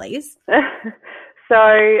story, please. So,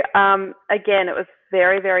 again, it was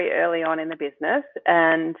very, very early on in the business,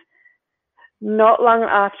 and not long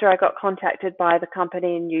after I got contacted by the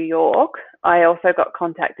company in New York, I also got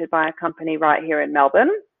contacted by a company right here in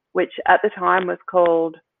Melbourne, which at the time was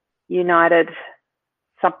called United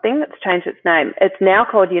something. That's changed its name. It's now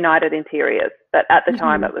called United Interiors, but at the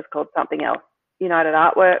time it was called something else. United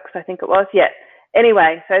Artworks, I think it was. Yeah.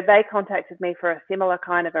 Anyway, so they contacted me for a similar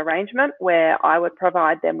kind of arrangement where I would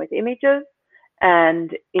provide them with images,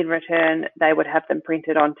 and in return, they would have them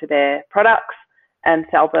printed onto their products and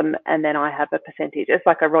sell them, and then I have a percentage. It's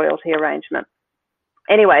like a royalty arrangement.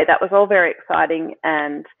 Anyway, that was all very exciting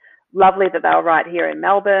and lovely that they were right here in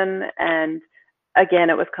Melbourne. And again,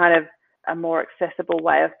 it was kind of a more accessible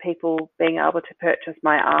way of people being able to purchase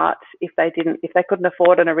my art if they couldn't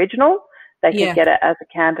afford an original. They could get it as a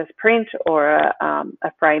canvas print or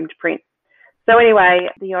a framed print. So anyway,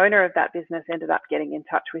 the owner of that business ended up getting in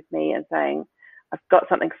touch with me and saying, I've got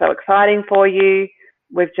something so exciting for you.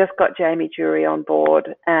 We've just got Jamie Durie on board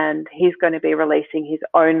and he's going to be releasing his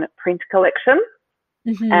own print collection.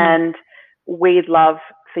 And we'd love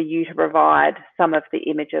for you to provide some of the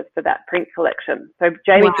images for that print collection. So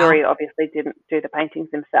Jamie Durie obviously didn't do the paintings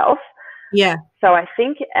himself. Yeah. So I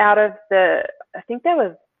think there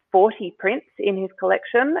was 40 prints in his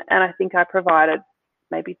collection, and I think I provided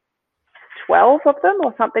maybe 12 of them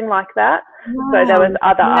or something like that. Wow. So there was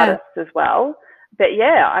other artists as well. But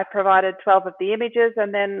yeah, I provided 12 of the images,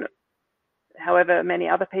 and then however many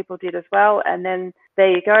other people did as well. And then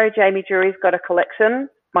there you go, Jamie Durie's got a collection.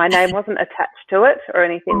 My name wasn't attached to it or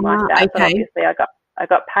anything like that, but obviously I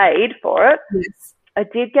got paid for it. Yes. I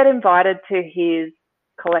did get invited to his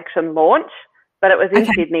collection launch, but it was in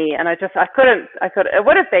Sydney, and I couldn't, it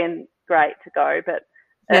would have been great to go, but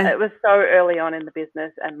it was so early on in the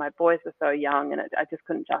business and my boys were so young, and I just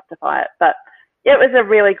couldn't justify it. But it was a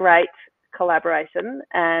really great collaboration,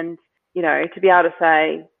 and, you know, to be able to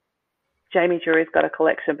say Jamie Durie's got a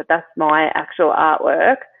collection, but that's my actual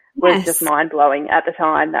artwork was just mind blowing at the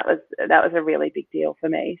time. That was a really big deal for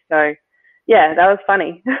me. So yeah, that was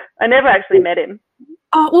funny. I never actually met him.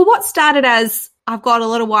 Oh, well, what started as I've got a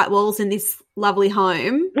lot of white walls in this lovely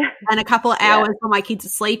home and a couple of hours while my kids are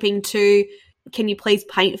sleeping to, can you please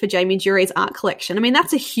paint for Jamie Durie's art collection? I mean,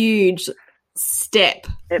 that's a huge step.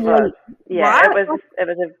 It was. Yeah, right?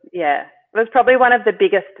 It was probably one of the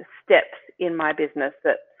biggest steps in my business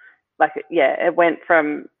that, it went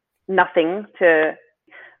from nothing to,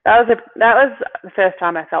 that was the first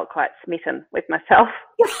time I felt quite smitten with myself.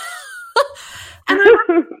 And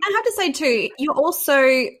I have to say too, you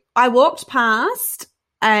also, I walked past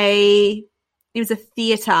it was a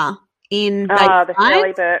theatre in the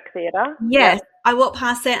Shirley Burke Theatre. Yes. I walked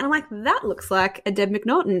past it and I'm like, that looks like a Deb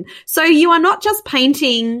McNaughton. So you are not just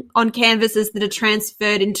painting on canvases that are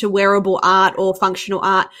transferred into wearable art or functional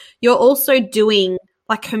art. You're also doing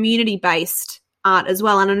like community-based art as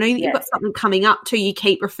well. And I know that you've got something coming up too. You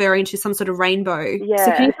keep referring to some sort of rainbow. Yeah,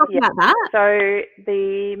 So can you talk about that? So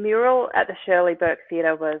the mural at the Shirley Burke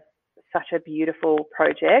Theatre was such a beautiful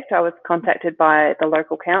project. I was contacted by the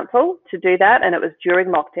local council to do that, and it was during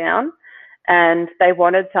lockdown. And they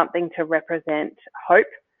wanted something to represent hope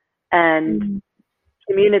and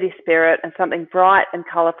community spirit and something bright and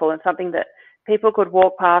colourful and something that people could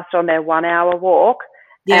walk past on their 1 hour walk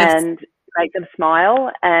and make them smile,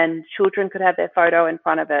 and children could have their photo in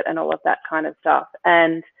front of it and all of that kind of stuff.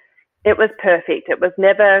 And it was perfect. It was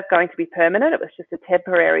never going to be permanent. It was just a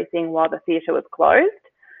temporary thing while the theatre was closed.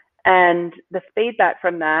 And the feedback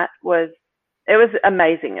from that was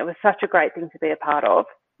amazing. It was such a great thing to be a part of.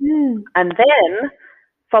 And then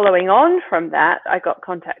following on from that, I got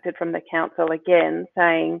contacted from the council again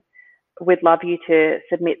saying, we'd love you to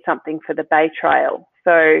submit something for the Bay Trail.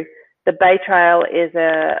 So the Bay Trail is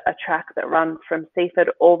a track that runs from Seaford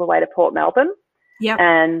all the way to Port Melbourne.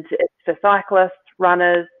 And it's for cyclists,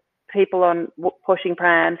 runners, people on pushing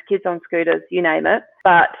prams, kids on scooters, you name it.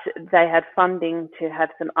 But they had funding to have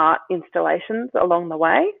some art installations along the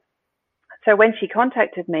way. So when she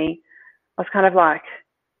contacted me, I was kind of like,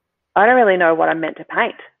 I don't really know what I'm meant to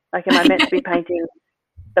paint. Like, am I meant to be painting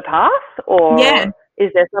the path, or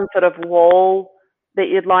is there some sort of wall that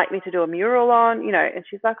you'd like me to do a mural on? You know, and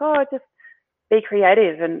she's like, oh, just be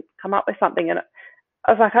creative and come up with something. And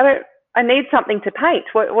I was like, I need something to paint.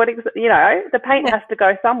 What you know, the paint has to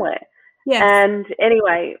go somewhere. And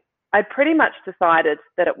anyway, I pretty much decided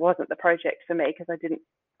that it wasn't the project for me because I didn't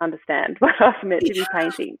understand what I was meant to be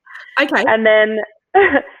painting. And then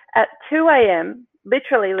at 2 a.m.,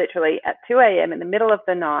 literally at 2 a.m. in the middle of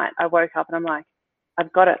the night, I woke up and I'm like,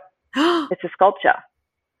 I've got it. It's a sculpture.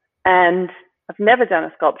 And I've never done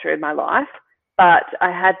a sculpture in my life, but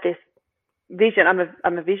I had this vision.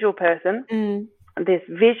 I'm a visual person. This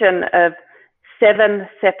vision of 7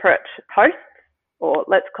 separate posts, or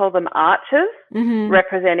let's call them arches,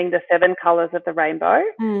 representing the 7 colours of the rainbow,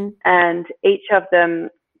 and each of them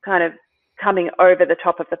kind of coming over the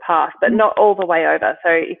top of the path, but not all the way over. So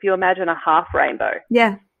if you imagine a half rainbow.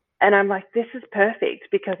 And I'm like, this is perfect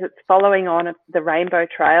because it's following on the rainbow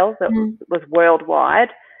trail that was worldwide.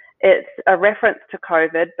 It's a reference to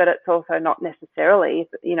COVID, but it's also not necessarily,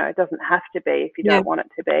 you know, it doesn't have to be if you don't want it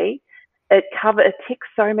to be. It ticks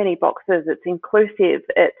so many boxes. It's inclusive.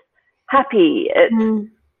 It's happy. It's,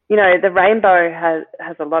 you know, the rainbow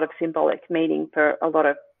has a lot of symbolic meaning for a lot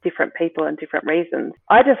of different people and different reasons.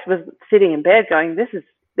 I just was sitting in bed going, this is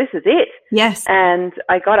it. And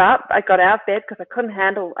I got out of bed because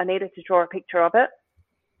I needed to draw a picture of it.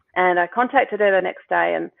 And I contacted her the next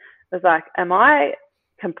day and was like, am I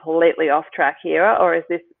completely off track here? Or is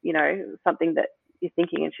this, you know, something that you're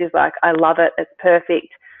thinking? And she's like, I love it. It's perfect.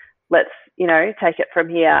 Let's, you know, take it from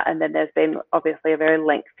here. And then there's been obviously a very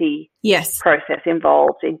lengthy process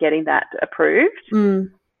involved in getting that approved.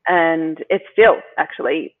 And it's still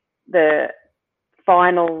actually the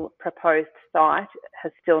final proposed site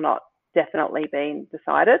has still not definitely been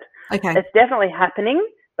decided. It's definitely happening,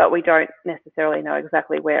 but we don't necessarily know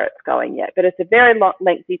exactly where it's going yet. But it's a very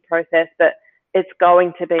lengthy process, but it's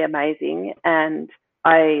going to be amazing. And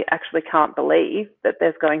I actually can't believe that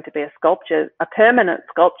there's going to be a permanent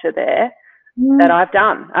sculpture there that I've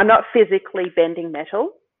done. I'm not physically bending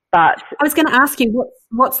metal, but I was going to ask you,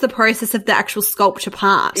 what's the process of the actual sculpture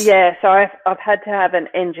part? So I've had to have an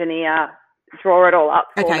engineer draw it all up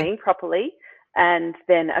for me properly, and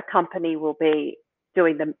then a company will be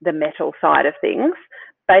doing the metal side of things.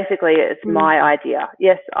 Basically, it's my idea.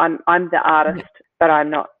 Yes, I'm the artist, but I'm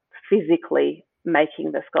not physically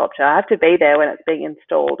making the sculpture. I have to be there when it's being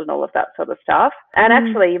installed and all of that sort of stuff. And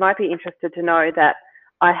actually, you might be interested to know that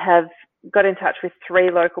I have got in touch with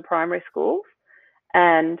 3 local primary schools,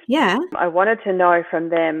 and I wanted to know from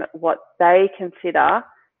them what they consider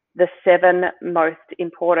the 7 most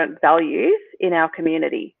important values in our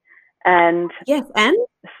community. And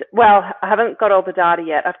well, I haven't got all the data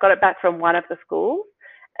yet. I've got it back from one of the schools,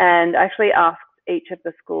 and I actually asked each of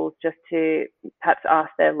the schools just to perhaps ask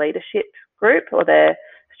their leadership group or their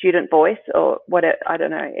student voice or whatever. I don't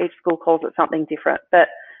know. Each school calls it something different, but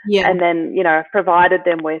and then, you know, I've provided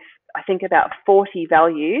them with, I think, about 40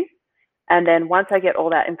 values. And then once I get all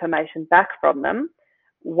that information back from them,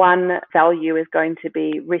 one value is going to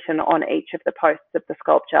be written on each of the posts of the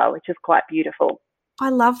sculpture, which is quite beautiful. I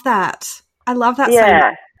love that. So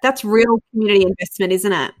much. That's real community investment,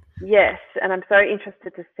 isn't it? Yes, and I'm so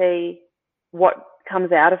interested to see what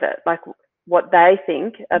comes out of it. Like, what they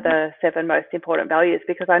think are the 7 most important values,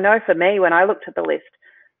 because I know for me, when I looked at the list,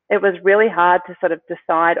 it was really hard to sort of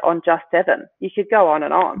decide on just 7. You could go on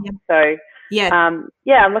and on. Yeah. So, Yeah.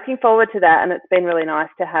 I'm looking forward to that, and it's been really nice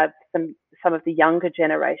to have some of the younger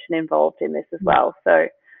generation involved in this as well. So,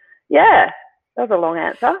 yeah, that was a long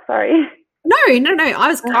answer. Sorry. No.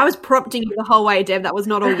 I was prompting you the whole way, Deb. That was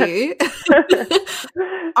not all you.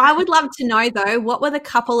 I would love to know, though, what were the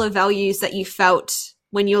couple of values that you felt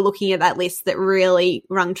when you're looking at that list that really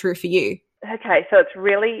rung true for you? Okay, so it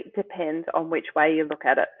really depends on which way you look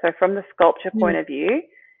at it. So from the sculpture point of view,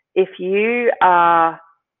 if you are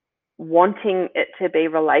wanting it to be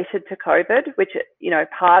related to COVID, which,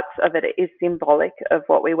 parts of it is symbolic of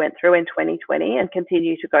what we went through in 2020 and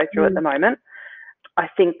continue to go through at the moment, I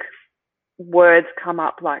think words come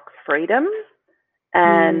up like freedom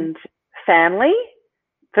and family.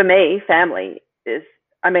 For me, family is,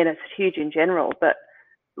 it's huge in general, but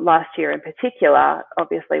last year in particular,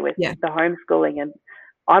 obviously with the homeschooling, and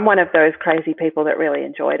I'm one of those crazy people that really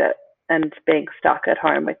enjoyed it and being stuck at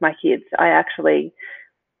home with my kids. I actually,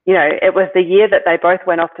 it was the year that they both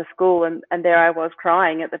went off to school, and there I was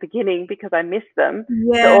crying at the beginning because I missed them.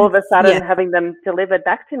 So all of a sudden having them delivered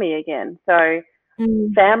back to me again. So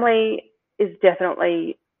family is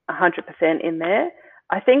definitely 100% in there.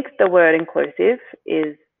 I think the word inclusive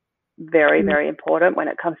is very, very important when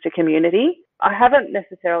it comes to community. I haven't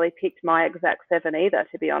necessarily picked my exact 7 either,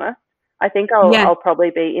 to be honest. I think I'll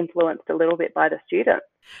probably be influenced a little bit by the students.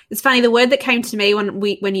 It's funny, the word that came to me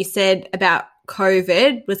when you said about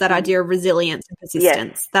COVID was that idea of resilience and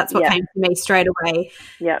persistence. That's what came to me straight away.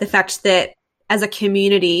 The fact that as a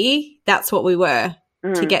community, that's what we were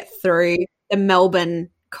to get through the Melbourne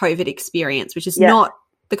COVID experience, which is not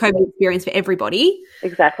the COVID experience for everybody.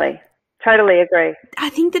 Exactly. Totally agree. I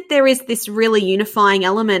think that there is this really unifying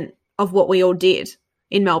element of what we all did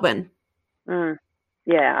in Melbourne.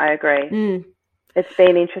 Yeah, I agree. It's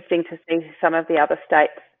been interesting to see some of the other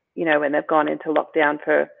states, when they've gone into lockdown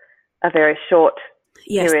for a very short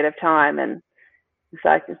period of time. And it's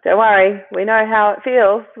like, don't worry, we know how it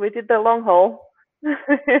feels. We did the long haul.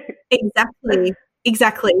 Exactly.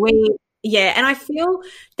 And I feel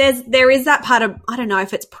there is that part of, I don't know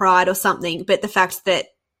if it's pride or something, but the fact that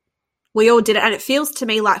we all did it, and it feels to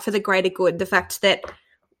me like for the greater good, the fact that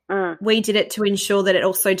we did it to ensure that it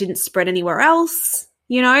also didn't spread anywhere else.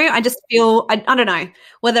 I just feel, I don't know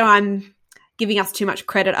whether I'm giving us too much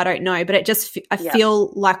credit, I don't know, but I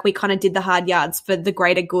feel like we kind of did the hard yards for the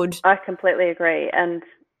greater good. I completely agree. And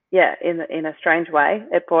in a strange way,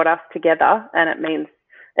 it brought us together, and it means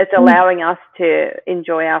it's allowing us to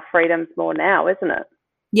enjoy our freedoms more now, isn't it?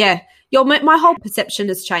 Yeah. My whole perception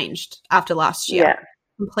has changed after last year. Yeah.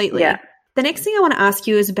 Completely. Yeah. The next thing I want to ask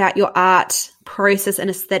you is about your art process and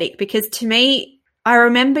aesthetic, because to me, I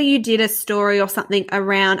remember you did a story or something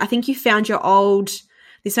around, I think you found your old,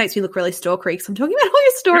 this makes me look really stalkery because I'm talking about all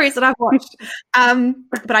your stories that I've watched,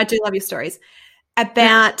 but I do love your stories,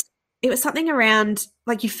 about, it was something around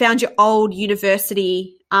like you found your old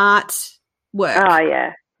university art work. Oh,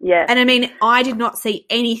 yeah. Yeah. And I did not see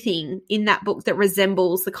anything in that book that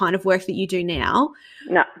resembles the kind of work that you do now.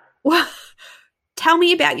 No. Well, tell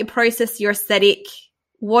me about your process, your aesthetic.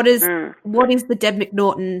 What is the Deb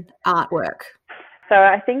McNaughton artwork? So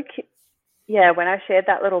I think, when I shared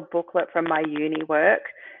that little booklet from my uni work,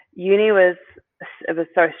 it was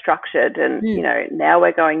so structured, and, now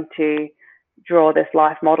we're going to draw this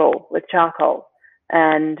life model with charcoal,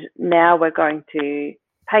 and now we're going to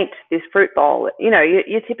paint this fruit bowl,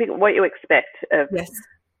 your typical, what you expect of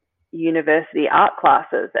university art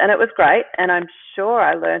classes. And it was great, and I'm sure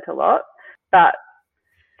I learned a lot, but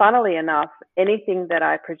funnily enough, anything that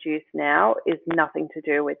I produce now is nothing to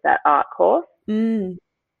do with that art course.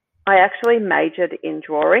 I actually majored in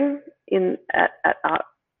drawing at art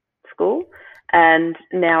school, and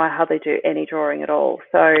now I hardly do any drawing at all.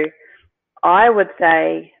 So I would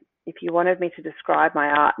say, if you wanted me to describe my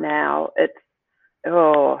art now, it's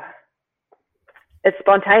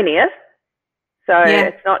spontaneous. So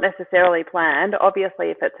it's not necessarily planned.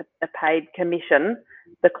 Obviously, if it's a paid commission,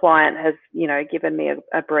 the client has, given me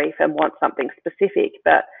a brief and wants something specific.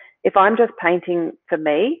 But if I'm just painting for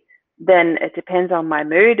me, then it depends on my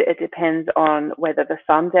mood. It depends on whether the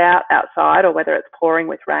sun's outside or whether it's pouring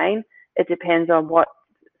with rain. It depends on what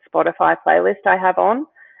Spotify playlist I have on.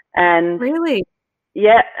 And really?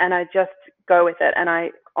 Yeah, and I just go with it. And I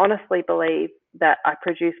honestly believe that I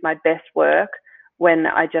produce my best work when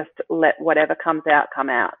I just let whatever comes out come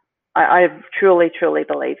out. I truly, truly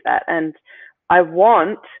believe that. And I'm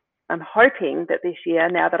hoping that this year,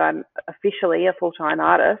 now that I'm officially a full-time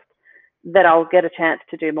artist, that I'll get a chance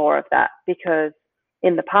to do more of that, because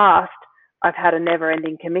in the past, I've had a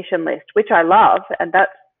never-ending commission list, which I love, and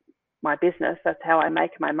that's my business. That's how I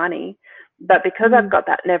make my money. But because I've got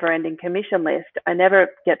that never-ending commission list, I never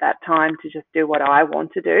get that time to just do what I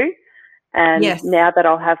want to do. And now that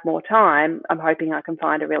I'll have more time, I'm hoping I can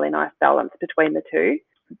find a really nice balance between the two.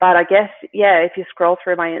 But I guess, if you scroll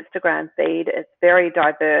through my Instagram feed, it's very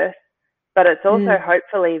diverse, but it's also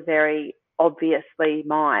hopefully very obviously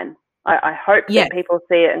mine. I hope that people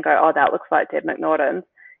see it and go, oh, that looks like Deb McNaughton's,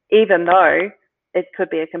 even though it could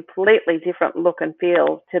be a completely different look and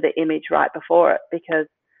feel to the image right before it, because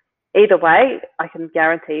either way, I can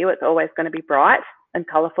guarantee you it's always going to be bright and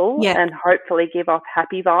colourful and hopefully give off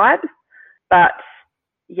happy vibes. But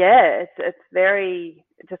it's very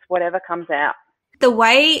just whatever comes out. The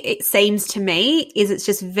way it seems to me is it's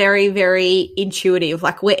just very, very intuitive.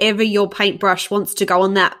 Like wherever your paintbrush wants to go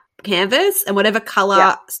on that canvas and whatever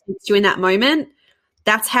colour suits you in that moment,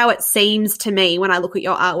 that's how it seems to me when I look at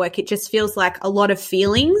your artwork. It just feels like a lot of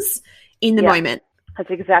feelings in the moment.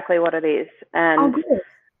 That's exactly what it is. And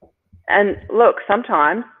look,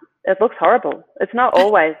 sometimes it looks horrible. It's not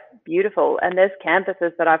always beautiful. And there's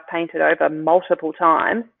canvases that I've painted over multiple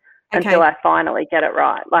times until I finally get it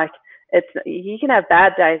right. Like you can have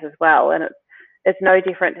bad days as well. And it's no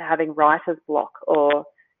different to having writer's block or,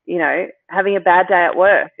 having a bad day at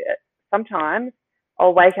work. Sometimes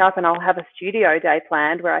I'll wake up and I'll have a studio day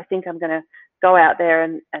planned where I think I'm going to go out there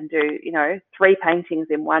and do, 3 paintings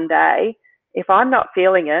in one day. If I'm not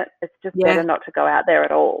feeling it, it's just better not to go out there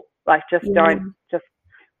at all. Like don't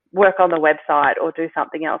work on the website or do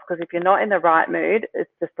something else, because if you're not in the right mood, it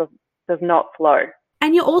just does not flow.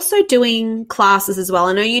 And you're also doing classes as well.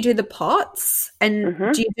 I know you do the pots, and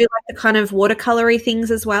do you do like the kind of watercolour-y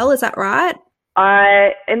things as well? Is that right?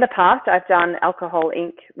 In the past, I've done alcohol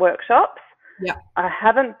ink workshops. Yeah. I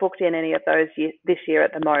haven't booked in any of those this year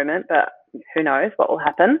at the moment, but who knows what will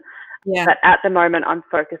happen. Yeah. But at the moment, I'm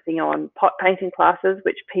focusing on pot painting classes,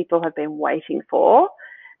 which people have been waiting for.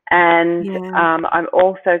 And I'm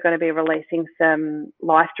also going to be releasing some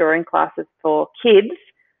life drawing classes for kids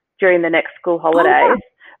during the next school holidays.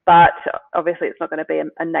 But obviously it's not going to be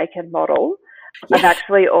a naked model. I've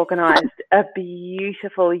actually organised a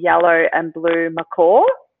beautiful yellow and blue macaw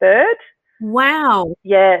bird. Wow.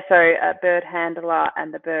 Yeah, so a bird handler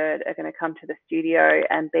and the bird are going to come to the studio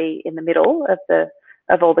and be in the middle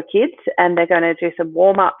of all the kids, and they're going to do some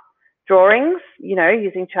warm-up drawings,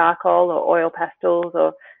 using charcoal or oil pastels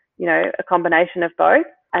or, a combination of both.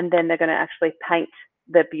 And then they're going to actually paint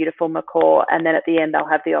the beautiful macaw, and then at the end they'll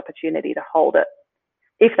have the opportunity to hold it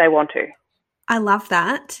if they want to. I love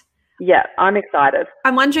that. Yeah, I'm excited.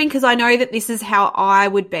 I'm wondering, because I know that this is how I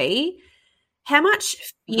would be, how much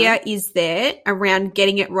fear is there around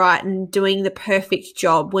getting it right and doing the perfect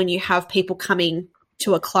job when you have people coming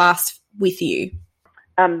to a class with you?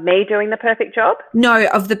 Me doing the perfect job? No,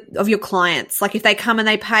 of your clients. Like if they come and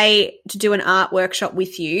they pay to do an art workshop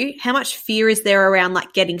with you, how much fear is there around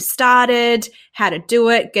like getting started, how to do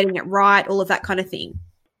it, getting it right, all of that kind of thing?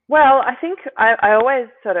 Well, I think I always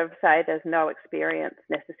sort of say there's no experience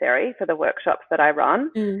necessary for the workshops that I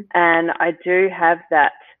run. And I do have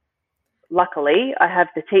that. Luckily, I have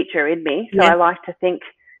the teacher in me. So I like to think,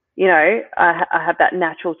 I have that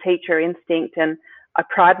natural teacher instinct, and I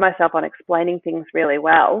pride myself on explaining things really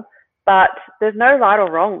well. But there's no right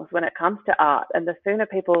or wrongs when it comes to art. And the sooner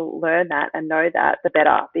people learn that and know that, the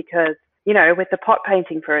better. Because, with the pot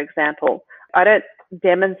painting, for example, I don't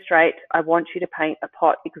demonstrate, I want you to paint a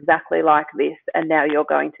pot exactly like this and now you're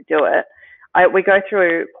going to do it. We go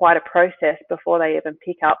through quite a process before they even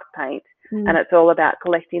pick up paint. And it's all about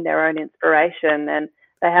collecting their own inspiration, and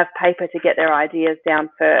they have paper to get their ideas down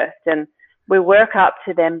first. And we work up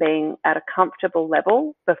to them being at a comfortable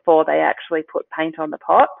level before they actually put paint on the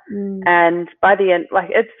pot. And by the end,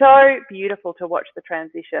 it's so beautiful to watch the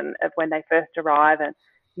transition of when they first arrive and,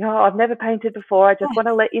 I've never painted before. I just want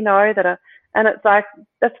to let you know that. And it's like,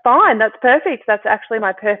 that's fine. That's perfect. That's actually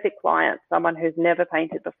my perfect client, someone who's never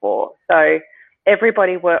painted before. So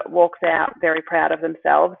everybody walks out very proud of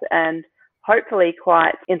themselves and hopefully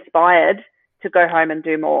quite inspired to go home and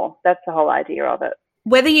do more. That's the whole idea of it.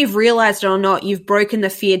 Whether you've realised it or not, you've broken the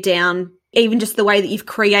fear down, even just the way that you've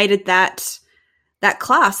created that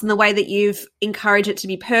class and the way that you've encouraged it to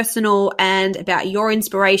be personal and about your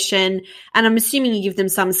inspiration. And I'm assuming you give them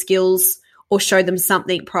some skills or show them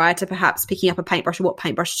something prior to perhaps picking up a paintbrush, or what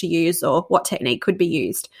paintbrush to use or what technique could be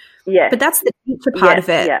used. Yeah. But that's the teacher part of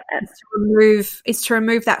it. Yeah. It's to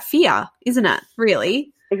remove that fear, isn't it,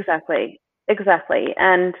 really? Exactly.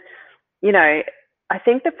 And, I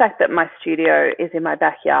think the fact that my studio is in my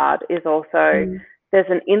backyard is also, there's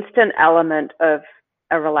an instant element of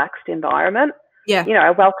a relaxed environment. Yeah. you know,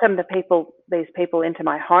 I welcome these people into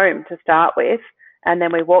my home to start with. And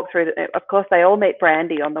then we walk through, of course, they all meet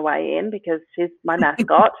Brandy on the way in because she's my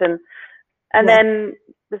mascot. And then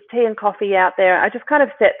there's tea and coffee out there. I just kind of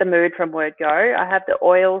set the mood from word go. I have the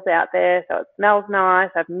oils out there, so it smells nice.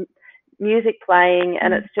 I have music playing,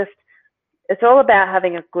 and it's all about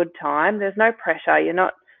having a good time. There's no pressure.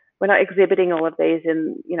 We're not exhibiting all of these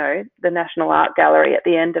in, you know, the National Art Gallery at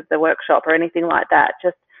the end of the workshop or anything like that.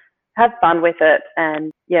 Just have fun with it.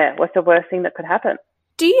 And yeah, what's the worst thing that could happen?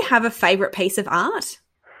 Do you have a favourite piece of art?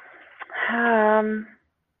 I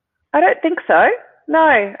don't think so.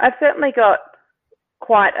 No, I've certainly got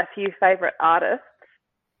quite a few favourite artists.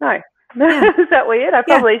 No. Yeah. Is that weird? I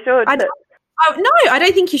probably should. No, I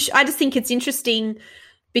don't think you should. I just think it's interesting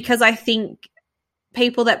because I think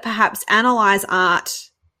people that perhaps analyse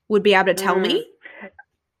art would be able to tell me,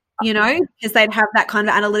 you know, because they'd have that kind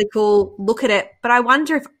of analytical look at it. But I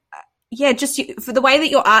wonder if, for the way that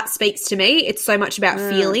your art speaks to me, it's so much about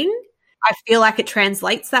feeling. I feel like it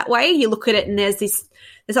translates that way. You look at it and there's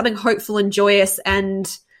something hopeful and joyous and,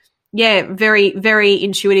 very, very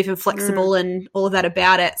intuitive and flexible and all of that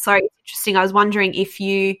about it. So it's interesting. I was wondering if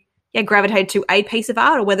you gravitated to a piece of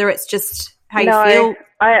art or whether it's just how you feel.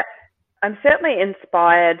 I'm certainly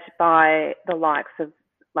inspired by the likes of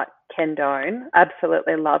like Ken Doan.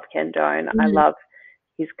 Absolutely love Ken Doan. I love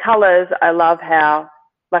his colours. I love how,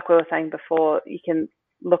 like we were saying before, you can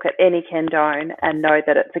look at any Ken Doan and know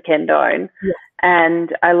that it's a Ken Doan. Yeah.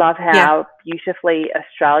 And I love how beautifully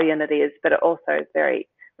Australian it is, but it also is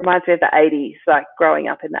reminds me of the 80s, like growing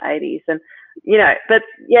up in the 80s. And, you know, but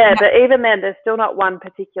even then, there's still not one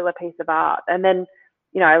particular piece of art. And then,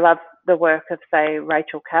 you know, I love the work of, say,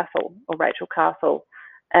 Rachel Castle.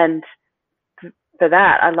 And for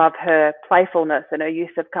that, I love her playfulness and her use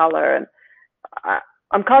of colour. And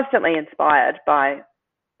I'm constantly inspired by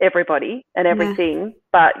everybody and everything.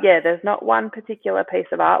 But, there's not one particular piece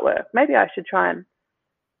of artwork. Maybe I should try and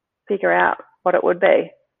figure out what it would be.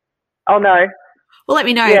 I'll know. Well, let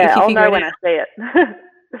me know. Yeah, I'll know when I see it.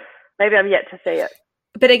 Maybe I'm yet to see it.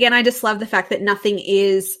 But again, I just love the fact that nothing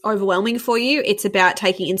is overwhelming for you. It's about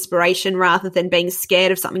taking inspiration rather than being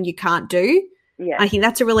scared of something you can't do. Yeah. I think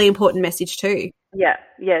that's a really important message too. Yeah,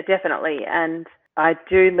 definitely. And I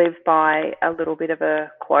do live by a little bit of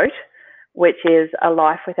a quote, which is a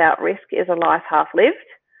life without risk is a life half lived.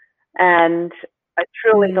 And I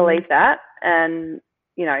truly believe that. And,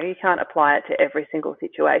 you know, you can't apply it to every single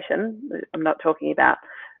situation. I'm not talking about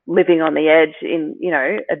living on the edge in, you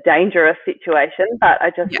know, a dangerous situation, but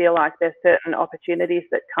I just feel like there's certain opportunities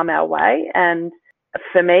that come our way. And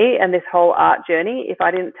for me and this whole art journey, if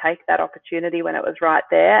I didn't take that opportunity when it was right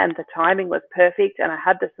there and the timing was perfect and I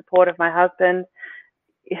had the support of my husband,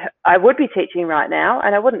 I would be teaching right now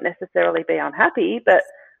and I wouldn't necessarily be unhappy, but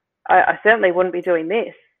I certainly wouldn't be doing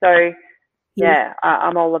this. So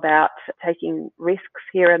I'm all about taking risks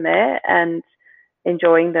here and there and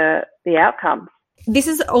enjoying the outcomes. This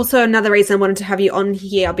is also another reason I wanted to have you on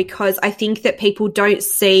here, because I think that people don't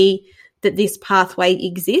see that this pathway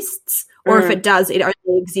exists, or if it does, it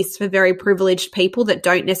only exists for very privileged people that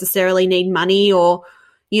don't necessarily need money, or,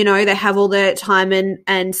 you know, they have all the time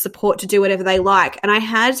and support to do whatever they like. And I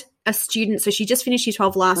had a student, so she just finished year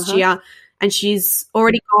 12 last year, and she's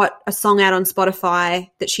already got a song out on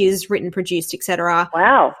Spotify that she's written, produced, etc.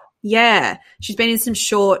 Wow. Yeah. She's been in some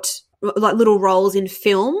short, like little roles in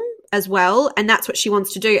film as well, and that's what she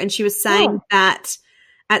wants to do. And she was saying that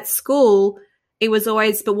at school it was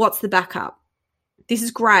always, but what's the backup? This is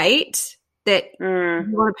great that you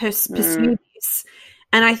want to pursue this.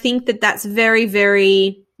 And I think that that's very,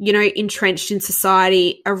 very, you know, entrenched in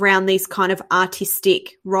society around these kind of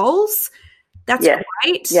artistic roles. That's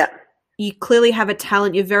great. Yeah. You clearly have a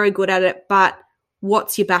talent. You're very good at it, but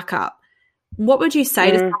what's your backup? What would you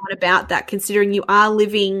say to someone about that, considering you are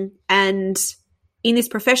living and in this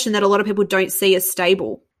profession that a lot of people don't see as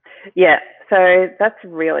stable? Yeah, so that's a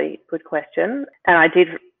really good question. And I did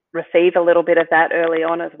receive a little bit of that early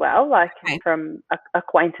on as well, like from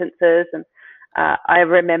acquaintances. And I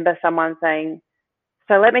remember someone saying,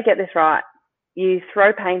 so let me get this right. You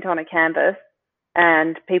throw paint on a canvas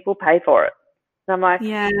and people pay for it. And I'm like,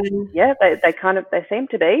 they seem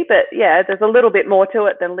to be, but there's a little bit more to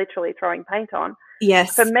it than literally throwing paint on.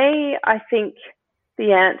 Yes. For me, I think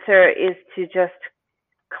the answer is to just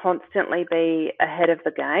constantly be ahead of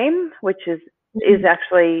the game, which is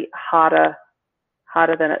actually harder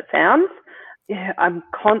than it sounds. I'm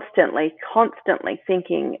constantly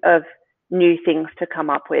thinking of new things to come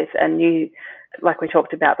up with and new, like we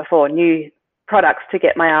talked about before, new products to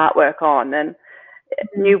get my artwork on and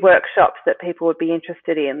new workshops that people would be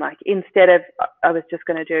interested in. Like instead of I was just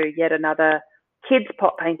going to do yet another kids'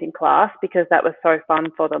 pot painting class because that was so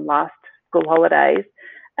fun for them last school holidays.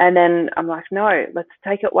 And then I'm like, no, let's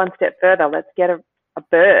take it one step further. Let's get a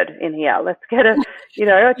bird in here. Let's get a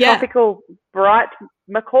tropical bright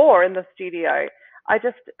macaw in the studio. I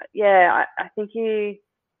think you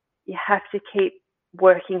have to keep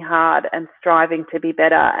working hard and striving to be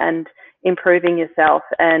better and improving yourself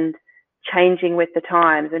and changing with the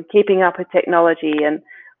times and keeping up with technology and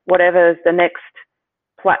whatever's the next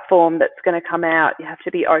platform that's going to come out. You have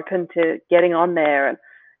to be open to getting on there, and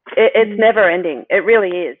it's never ending. It really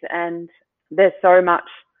is. And there's so much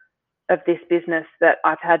of this business that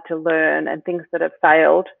I've had to learn and things that have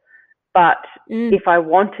failed. But if I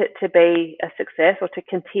want it to be a success or to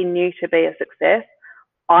continue to be a success,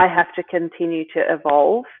 I have to continue to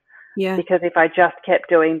evolve. Yeah. Because if I just kept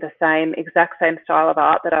doing the exact same style of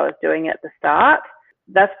art that I was doing at the start,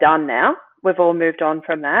 that's done now. We've all moved on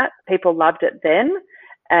from that. People loved it then,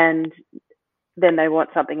 and then they want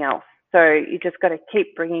something else. So you just got to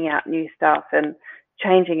keep bringing out new stuff and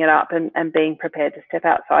changing it up and being prepared to step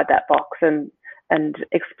outside that box and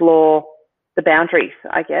explore the boundaries,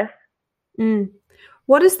 I guess.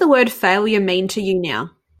 What does the word failure mean to you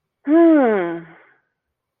now?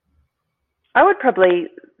 I would probably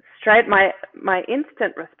my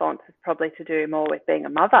instant response is probably to do more with being a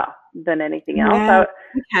mother than anything else. Yeah. So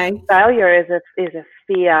Okay. failure is a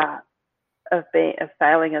fear of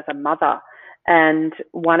failing as a mother. And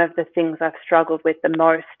one of the things I've struggled with the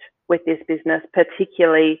most with this business,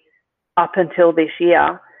 particularly up until this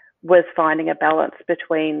year, was finding a balance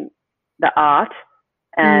between the art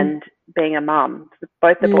and being a mum.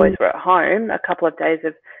 Both the boys were at home, a couple of days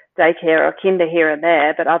of daycare or kinder here and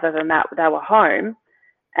there, but other than that, they were home.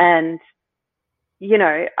 And, you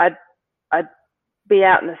know, I'd be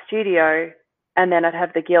out in the studio and then I'd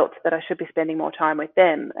have the guilt that I should be spending more time with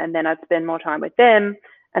them. And then I'd spend more time with them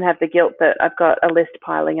and have the guilt that I've got a list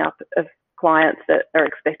piling up of clients that are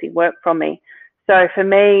expecting work from me. So for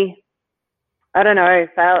me, I don't know,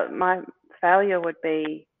 my failure would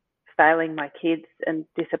be failing my kids and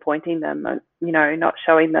disappointing them and, you know, not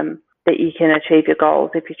showing them that you can achieve your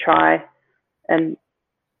goals if you try. And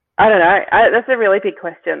I don't know. That's a really big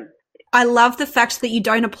question. I love the fact that you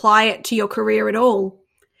don't apply it to your career at all.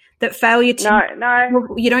 That failure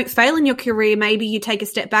No. You don't fail in your career. Maybe you take a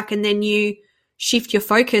step back and then you shift your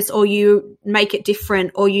focus, or you make it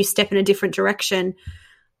different, or you step in a different direction.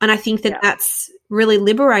 And I think that that's really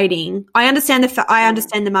liberating. I understand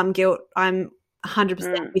the mum guilt. I'm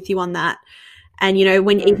 100% with you on that. And, you know,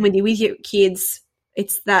 even when you're with your kids,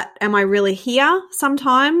 it's that, am I really here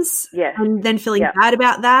sometimes? Yeah. And then feeling bad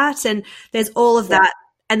about that. And there's all of that.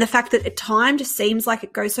 And the fact that time just seems like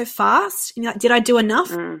it goes so fast. And you're like, did I do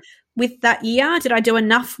enough with that year? Did I do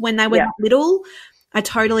enough when they were little? I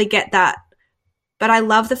totally get that. But I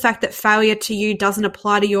love the fact that failure to you doesn't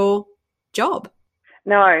apply to your job.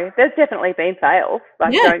 No, there's definitely been fails.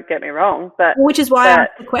 Don't get me wrong. Which is why I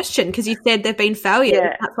asked the question, because you said there have been failures.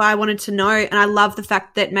 Yeah. That's why I wanted to know. And I love the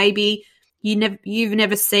fact that maybe you've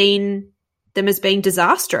never seen them as being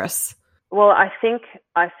disastrous. Well, I think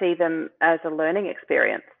I see them as a learning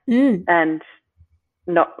experience and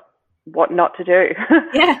not what not to do.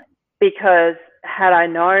 Yeah. Because had I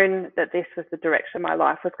known that this was the direction my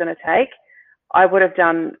life was going to take, I would have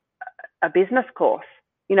done a business course.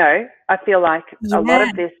 You know, I feel like a lot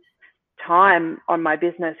of this time on my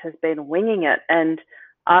business has been winging it and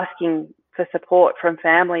asking for support from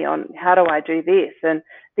family on how do I do this, and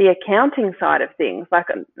the accounting side of things. Like,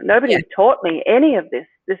 nobody's taught me any of this.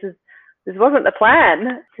 This wasn't the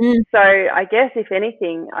plan. So I guess if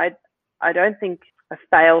anything, I don't think I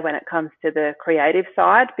fail when it comes to the creative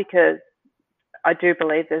side, because I do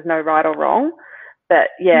believe there's no right or wrong. But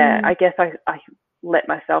I guess I let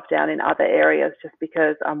myself down in other areas just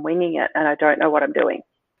because I'm winging it and I don't know what I'm doing.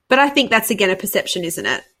 But I think that's, again, a perception, isn't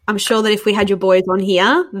it? I'm sure that if we had your boys on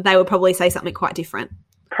here, they would probably say something quite different.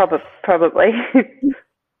 Probably.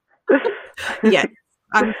 Yeah,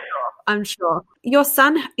 I'm sure. Your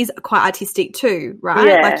son is quite artistic too, right?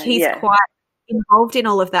 Yeah, like he's quite involved in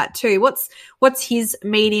all of that too. What's his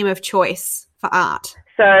medium of choice for art?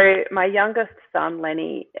 So my youngest son,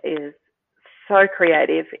 Lenny, is so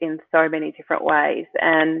creative in so many different ways,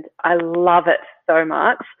 and I love it so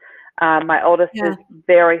much. My oldest is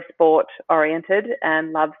very sport oriented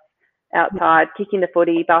and loves outside, kicking the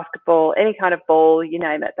footy, basketball, any kind of ball, you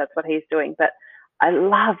name it, that's what he's doing. But I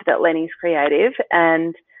love that Lenny's creative,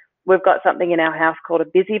 and we've got something in our house called a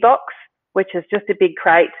busy box, which is just a big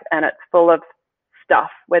crate and it's full of stuff,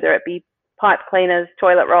 whether it be pipe cleaners,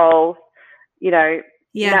 toilet rolls, you know,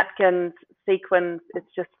 napkins, sequins.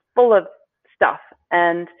 It's just full of stuff.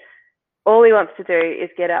 And all he wants to do is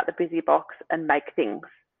get out the busy box and make things.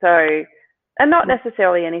 So, and not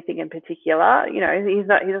necessarily anything in particular. You know, he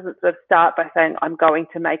doesn't sort of start by saying, I'm going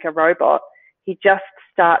to make a robot. He just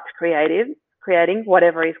starts creating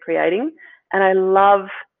whatever he's creating. And I love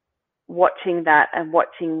watching that and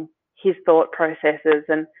watching his thought processes.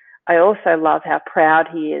 And I also love how proud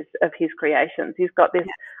he is of his creations. He's got this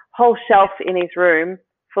whole shelf in his room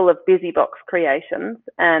full of busy box creations,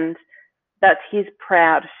 and that's his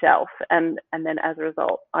proud shelf. And then as a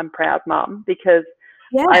result, I'm proud mum, because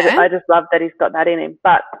I just love that he's got that in him.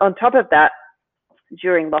 But on top of that,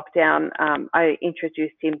 during lockdown, I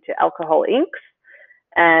introduced him to alcohol inks,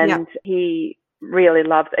 and he really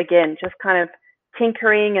loved, again, just kind of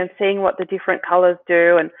tinkering and seeing what the different colors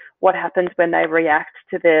do and what happens when they react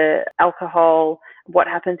to the alcohol, what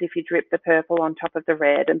happens if you drip the purple on top of the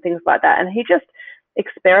red and things like that. And he just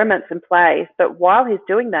experiments and plays. But while he's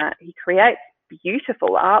doing that, he creates beautiful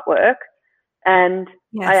artwork. And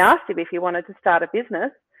I asked him if he wanted to start a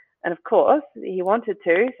business. And of course, he wanted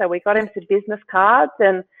to. So we got him some business cards,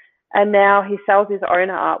 and now he sells his own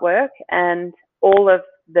artwork, and all of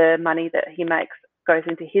the money that he makes goes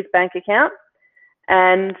into his bank account.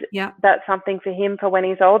 And that's something for him for when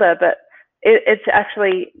he's older. But it's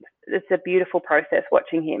a beautiful process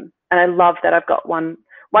watching him. And I love that I've got one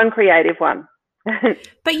creative one.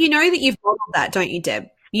 But you know that you've modeled that, don't you, Deb?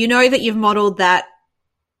 You know that you've modeled that.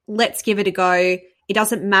 Let's give it a go. It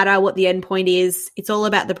doesn't matter what the end point is. It's all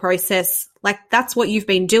about the process. Like, that's what you've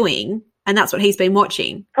been doing, and that's what he's been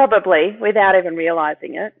watching. Probably without even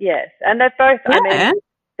realizing it. Yes. And they've both, I mean,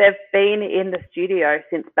 they've been in the studio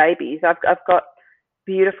since babies. I've got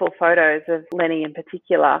beautiful photos of Lenny in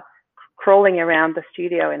particular crawling around the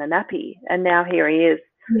studio in a nappy. And now here he is,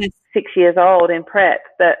 6 years old in prep,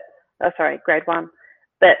 grade 1.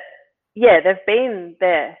 But yeah, they've been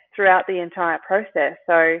there throughout the entire process.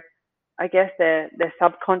 So I guess their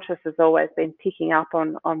subconscious has always been picking up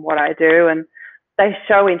on what I do, and they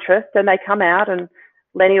show interest and they come out, and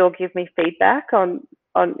Lenny will give me feedback on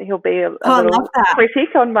he'll be a little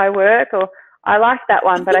critic on my work, or I like that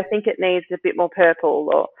one, but I think it needs a bit more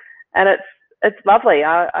purple, and it's lovely.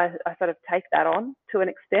 I sort of take that on to an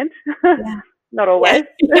extent. Not always.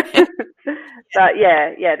 But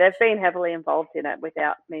they've been heavily involved in it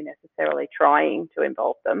without me necessarily trying to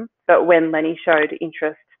involve them. But when Lenny showed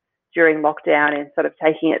interest during lockdown in sort of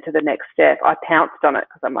taking it to the next step, I pounced on it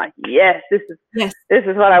because I'm like, yes, this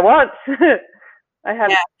is what I want. I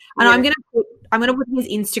have, and I'm gonna put his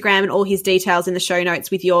Instagram and all his details in the show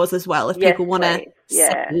notes with yours as well, if people want to see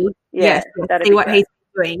what he's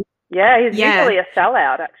doing. Yeah, he's usually a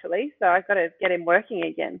sellout, actually, so I've got to get him working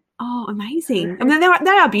again. Oh, amazing. I mean, they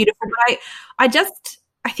are beautiful, but I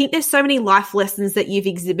think there's so many life lessons that you've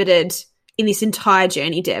exhibited in this entire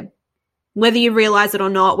journey, Deb, whether you realise it or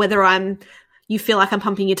not, whether you feel like I'm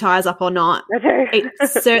pumping your tyres up or not. I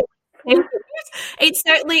do.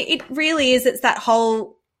 It really is. It's that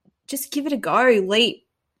whole, just give it a go, leap.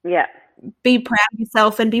 Yeah. Be proud of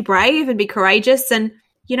yourself and be brave and be courageous, and,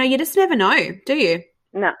 you know, you just never know, do you?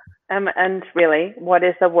 No. And really, what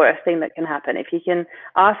is the worst thing that can happen? If you can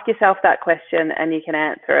ask yourself that question and you can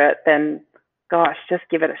answer it, then, gosh, just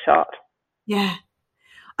give it a shot. Yeah.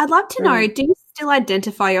 I'd love to know, do you still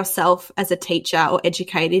identify yourself as a teacher or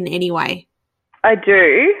educator in any way? I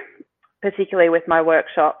do, particularly with my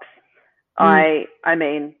workshops. I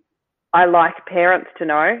mean, I like parents to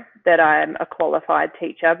know that I'm a qualified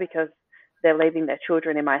teacher because they're leaving their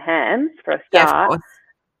children in my hands for a start. Yeah, of course.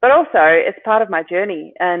 But also, it's part of my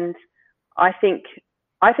journey, and I think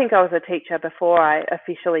I was a teacher before I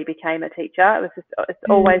officially became a teacher. It's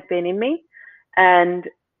always been in me, and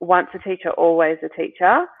once a teacher, always a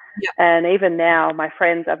teacher. Yep. And even now, my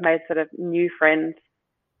friends, I've made sort of new friends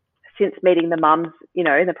since meeting the mums, you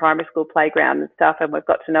know, in the primary school playground and stuff, and we've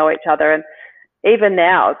got to know each other. And even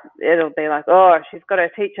now, it'll be like, oh, she's got her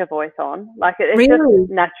teacher voice on. Like it's really?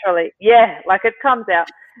 Just naturally, like it comes out.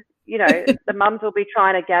 You know, the mums will be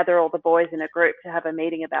trying to gather all the boys in a group to have a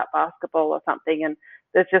meeting about basketball or something, and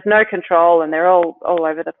there's just no control, and they're all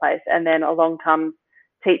over the place. And then along comes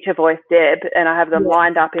teacher voice Deb, and I have them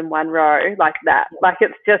lined up in one row like that. Like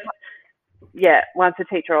it's just, once a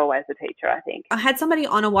teacher, always a teacher, I think. I had somebody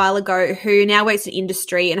on a while ago who now works in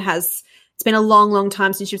industry and it's been a long, long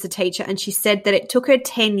time since she was a teacher, and she said that it took her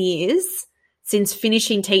 10 years since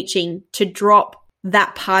finishing teaching to drop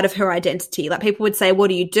that part of her identity. Like, people would say, what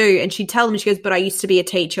do you do? And she'd tell them, she goes, but I used to be a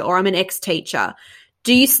teacher, or I'm an ex-teacher.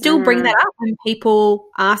 Do you still bring that up when people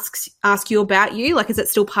ask you about you? Like, is it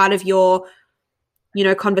still part of your, you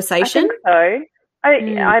know, conversation? I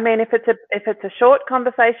think so. I mean, if it's a short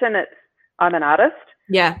conversation, it's I'm an artist.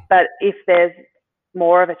 Yeah. But if there's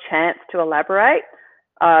more of a chance to elaborate,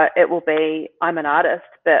 it will be, I'm an artist,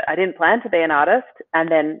 but I didn't plan to be an artist, and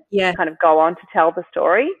then kind of go on to tell the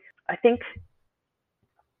story. I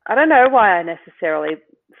don't know why I necessarily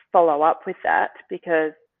follow up with that,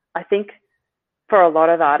 because I think for a lot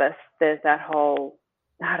of artists, there's that whole,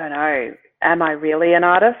 I don't know, am I really an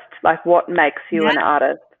artist? Like, what makes you an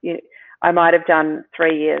artist? I might have done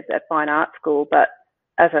 3 years at fine art school, but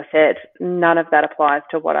as I said, none of that applies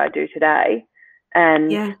to what I do today.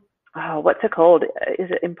 And what's it called?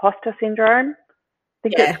 Is it imposter syndrome? I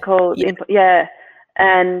think it's called.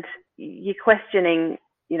 And you're questioning,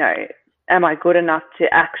 am I good enough to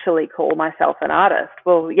actually call myself an artist?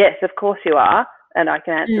 Well, yes, of course you are, and I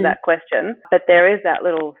can answer that question. But there is that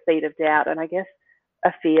little seed of doubt, and I guess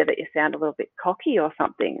a fear that you sound a little bit cocky or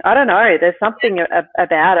something. I don't know. There's something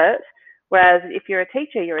about it. Whereas if you're a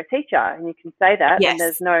teacher, you're a teacher, and you can say that, and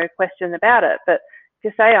there's no question about it. But if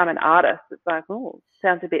you say I'm an artist, it's like, oh,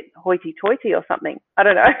 sounds a bit hoity-toity or something. I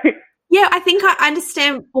don't know. Yeah, I think I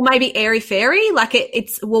understand. Well, maybe airy-fairy. Like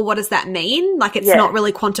it's, well, what does that mean? Like it's not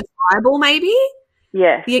really quantifiable, maybe.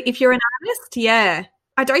 Yeah. If you're an artist,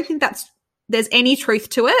 I don't think there's any truth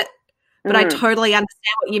to it, but I totally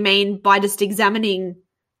understand what you mean by just examining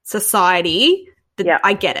society.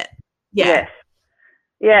 I get it. Yeah. Yes.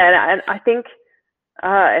 Yeah, and I think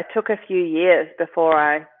it took a few years before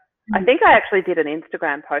I think I actually did an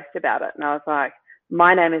Instagram post about it, and I was like,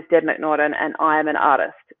 my name is Deb McNaughton and I am an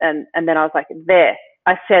artist. And then I was like, there,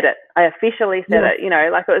 I said it. I officially said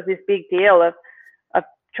it, like it was this big deal of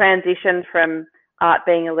transition from art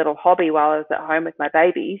being a little hobby while I was at home with my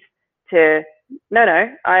babies to, no,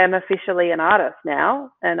 I am officially an artist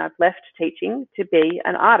now, and I've left teaching to be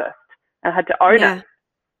an artist. And I had to own it.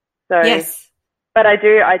 So, but I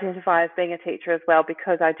do identify as being a teacher as well,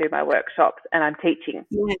 because I do my workshops and I'm teaching.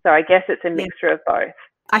 Yeah. So I guess it's a mixture of both.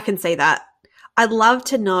 I can see that. I'd love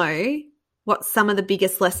to know what some of the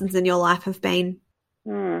biggest lessons in your life have been.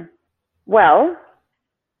 Well,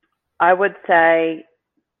 I would say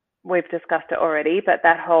we've discussed it already, but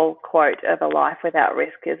that whole quote of a life without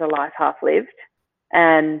risk is a life half lived.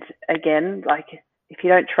 And again, like, if you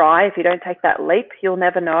don't try, if you don't take that leap, you'll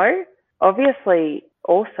never know. Obviously,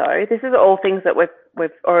 also, this is all things that we've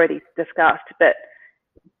already discussed, but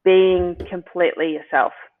being completely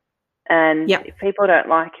yourself. And if people don't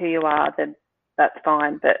like who you are, then that's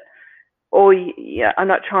fine. But I'm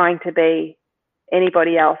not trying to be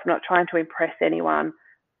anybody else. I'm not trying to impress anyone.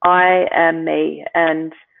 I am me.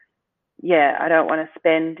 And I don't want to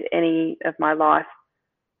spend any of my life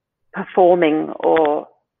performing or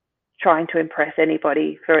trying to impress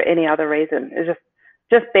anybody for any other reason. It's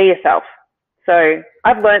just be yourself. So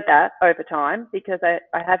I've learned that over time, because I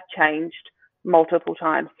have changed multiple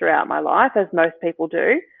times throughout my life, as most people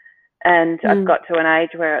do. And I've got to an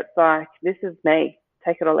age where it's like, this is me,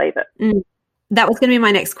 take it or leave it. That was going to be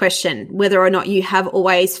my next question, whether or not you have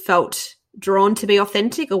always felt drawn to be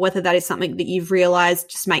authentic, or whether that is something that you've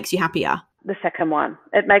realised just makes you happier. The second one.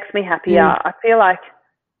 It makes me happier. I feel like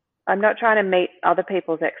I'm not trying to meet other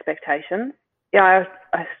people's expectations. I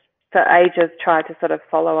for ages tried to sort of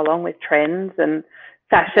follow along with trends and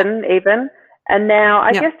fashion even. And now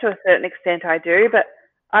I guess to a certain extent I do, but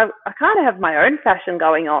I kind of have my own fashion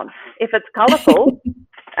going on. If it's colourful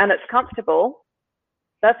and it's comfortable,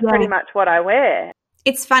 that's pretty much what I wear.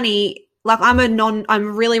 It's funny. Like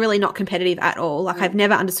I'm really, really not competitive at all. Like I've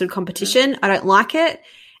never understood competition. I don't like it.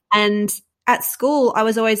 And at school, I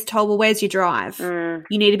was always told, well, where's your drive?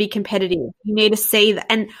 You need to be competitive. You need to see that.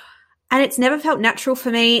 And it's never felt natural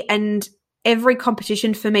for me. And every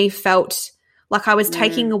competition for me felt like I was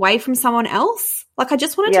taking away from someone else. Like I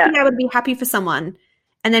just wanted to be able to be happy for someone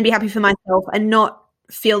and then be happy for myself, and not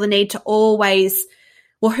feel the need to always,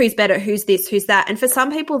 well, who's better, who's this, who's that. And for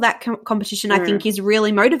some people, that competition I think is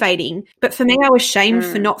really motivating. But for me, I was shamed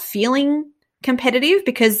for not feeling competitive,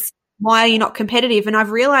 because why are you not competitive? And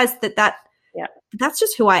I've realized that's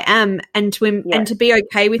just who I am. And to be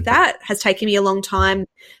okay with that has taken me a long time,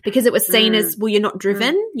 because it was seen as, well, you're not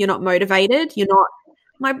driven, you're not motivated, you're not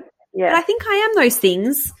but I think I am those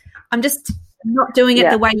things. I'm just not doing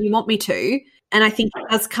it the way you want me to. And I think it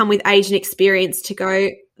does come with age and experience to go,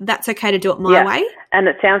 that's okay to do it my way. And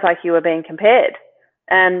it sounds like you were being compared.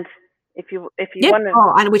 And if you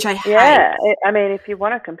want to, which I hate. I mean, if you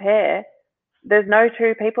want to compare, there's no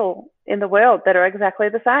two people in the world that are exactly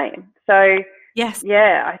the same. So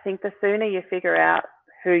I think the sooner you figure out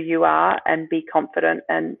who you are and be confident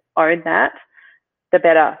and own that, the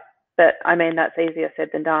better. But I mean, that's easier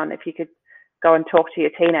said than done. If you could go and talk to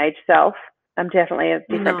your teenage self, I'm definitely a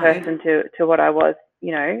different person to what I was,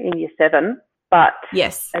 in year 7. But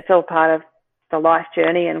it's all part of the life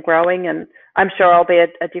journey and growing. And I'm sure I'll be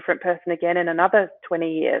a different person again in another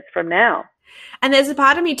 20 years from now. And there's a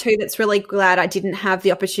part of me too that's really glad I didn't have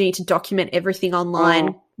the opportunity to document everything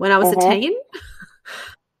online when I was a teen.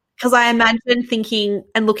 Because I imagine thinking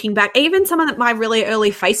and looking back, even some of my really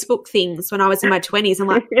early Facebook things when I was in my 20s, I'm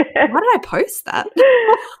like, why did I post that?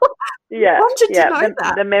 Yeah. I wanted to know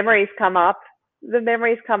that. The memories come up. The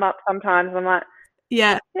memories come up sometimes. I'm like,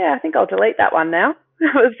 yeah, I think I'll delete that one now.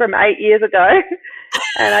 It was from 8 years ago.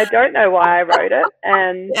 And I don't know why I wrote it.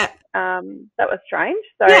 And that was strange.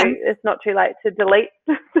 So it's not too late to delete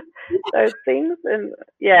those things. And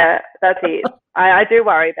that's it. I do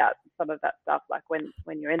worry about some of that stuff, like when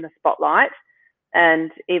you're in the spotlight.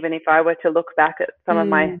 And even if I were to look back at some of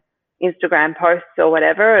my Instagram posts or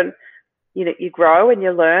whatever, and you grow and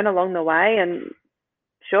you learn along the way. And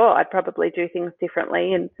sure, I'd probably do things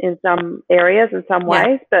differently in some areas and some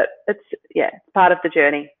ways, but it's part of the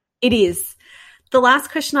journey. It is. The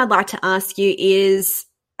last question I'd like to ask you is,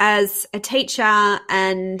 as a teacher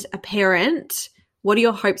and a parent, what are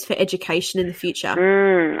your hopes for education in the future?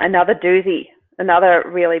 Another doozy, another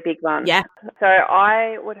really big one. Yeah. So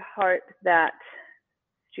I would hope that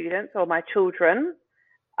students or my children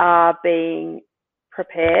are being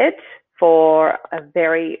prepared for a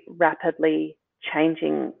very rapidly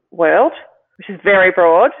changing world, which is very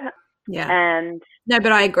broad. Yeah. And no,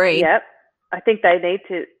 but I agree. Yep. I think they need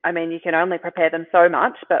to, you can only prepare them so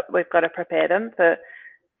much, but we've got to prepare them for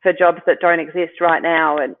jobs that don't exist right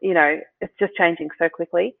now. And, it's just changing so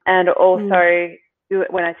quickly. And also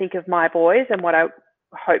when I think of my boys and what I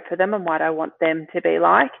hope for them and what I want them to be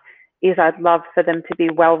like, is I'd love for them to be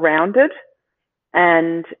well-rounded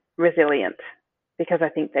and resilient, because I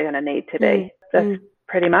think they're going to need to be. That's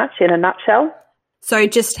pretty much in a nutshell. So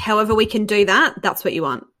just however we can do that, that's what you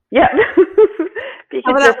want. Yeah. If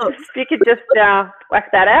you could just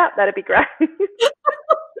whack that out, that'd be great.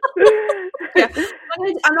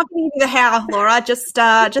 I'm not going to give you the how, Laura. Just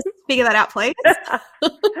figure that out, please.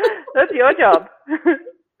 That's your job.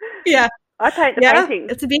 Yeah. I paint the painting.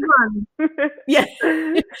 It's a big one. Yeah.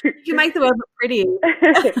 You can make the world look pretty.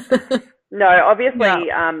 No, obviously,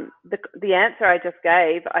 the answer I just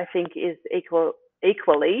gave, I think, is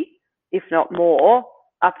equally, if not more,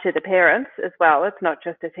 up to the parents as well. It's not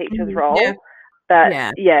just a teacher's role. Yeah. But,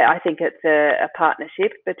 I think it's a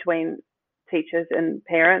partnership between teachers and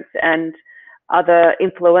parents and other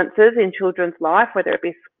influencers in children's life, whether it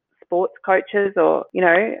be sports coaches or,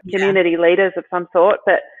 community leaders of some sort.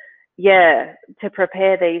 But, to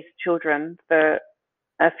prepare these children for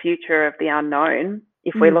a future of the unknown.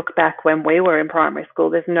 If we look back when we were in primary school,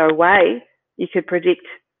 there's no way you could predict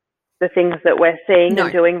the things that we're seeing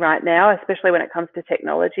and doing right now, especially when it comes to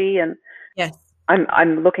technology. And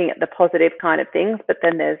I'm looking at the positive kind of things, but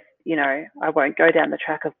then there's, I won't go down the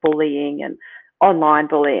track of bullying and online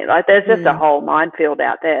bullying. Like, there's just a whole minefield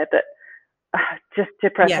out there, but just to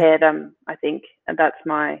prepare them, I think, and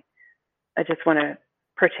I just want to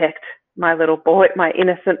protect my little boy, my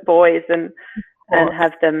innocent boys, and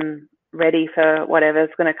have them ready for whatever's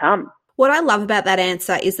going to come. What I love about that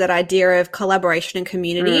answer is that idea of collaboration and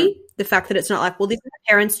community, the fact that it's not like, well, this is the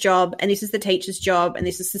parent's job and this is the teacher's job and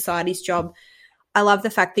this is society's job. I love the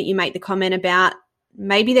fact that you make the comment about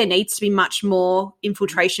maybe there needs to be much more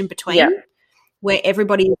infiltration between where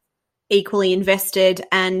everybody's equally invested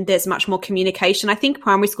and there's much more communication. I think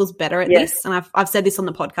primary school's better at this, and I've said this on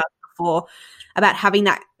the podcast before about having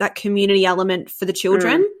that community element for the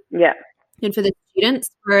children and for the students,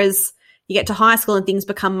 whereas you get to high school and things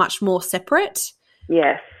become much more separate.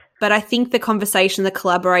 Yes. But I think the conversation, the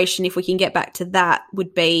collaboration, if we can get back to that,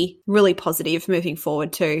 would be really positive moving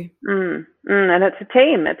forward too. And it's a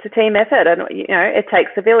team. It's a team effort. And, it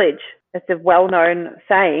takes a village. It's a well-known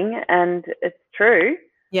saying, and it's true.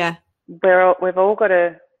 Yeah. We've all got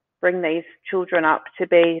to bring these children up to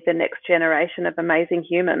be the next generation of amazing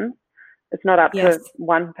humans. It's not up to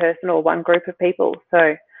one person or one group of people.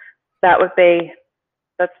 So that's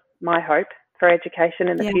my hope for education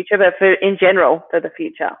in the future, but in general for the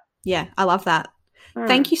future. Yeah, I love that.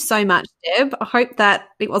 Thank you so much, Deb. I hope that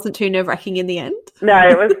it wasn't too nerve-wracking in the end. No,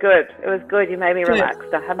 it was good. It was good. You made me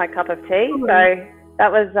relaxed. I had my cup of tea, so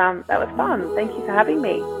that was fun. Thank you for having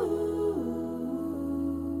me.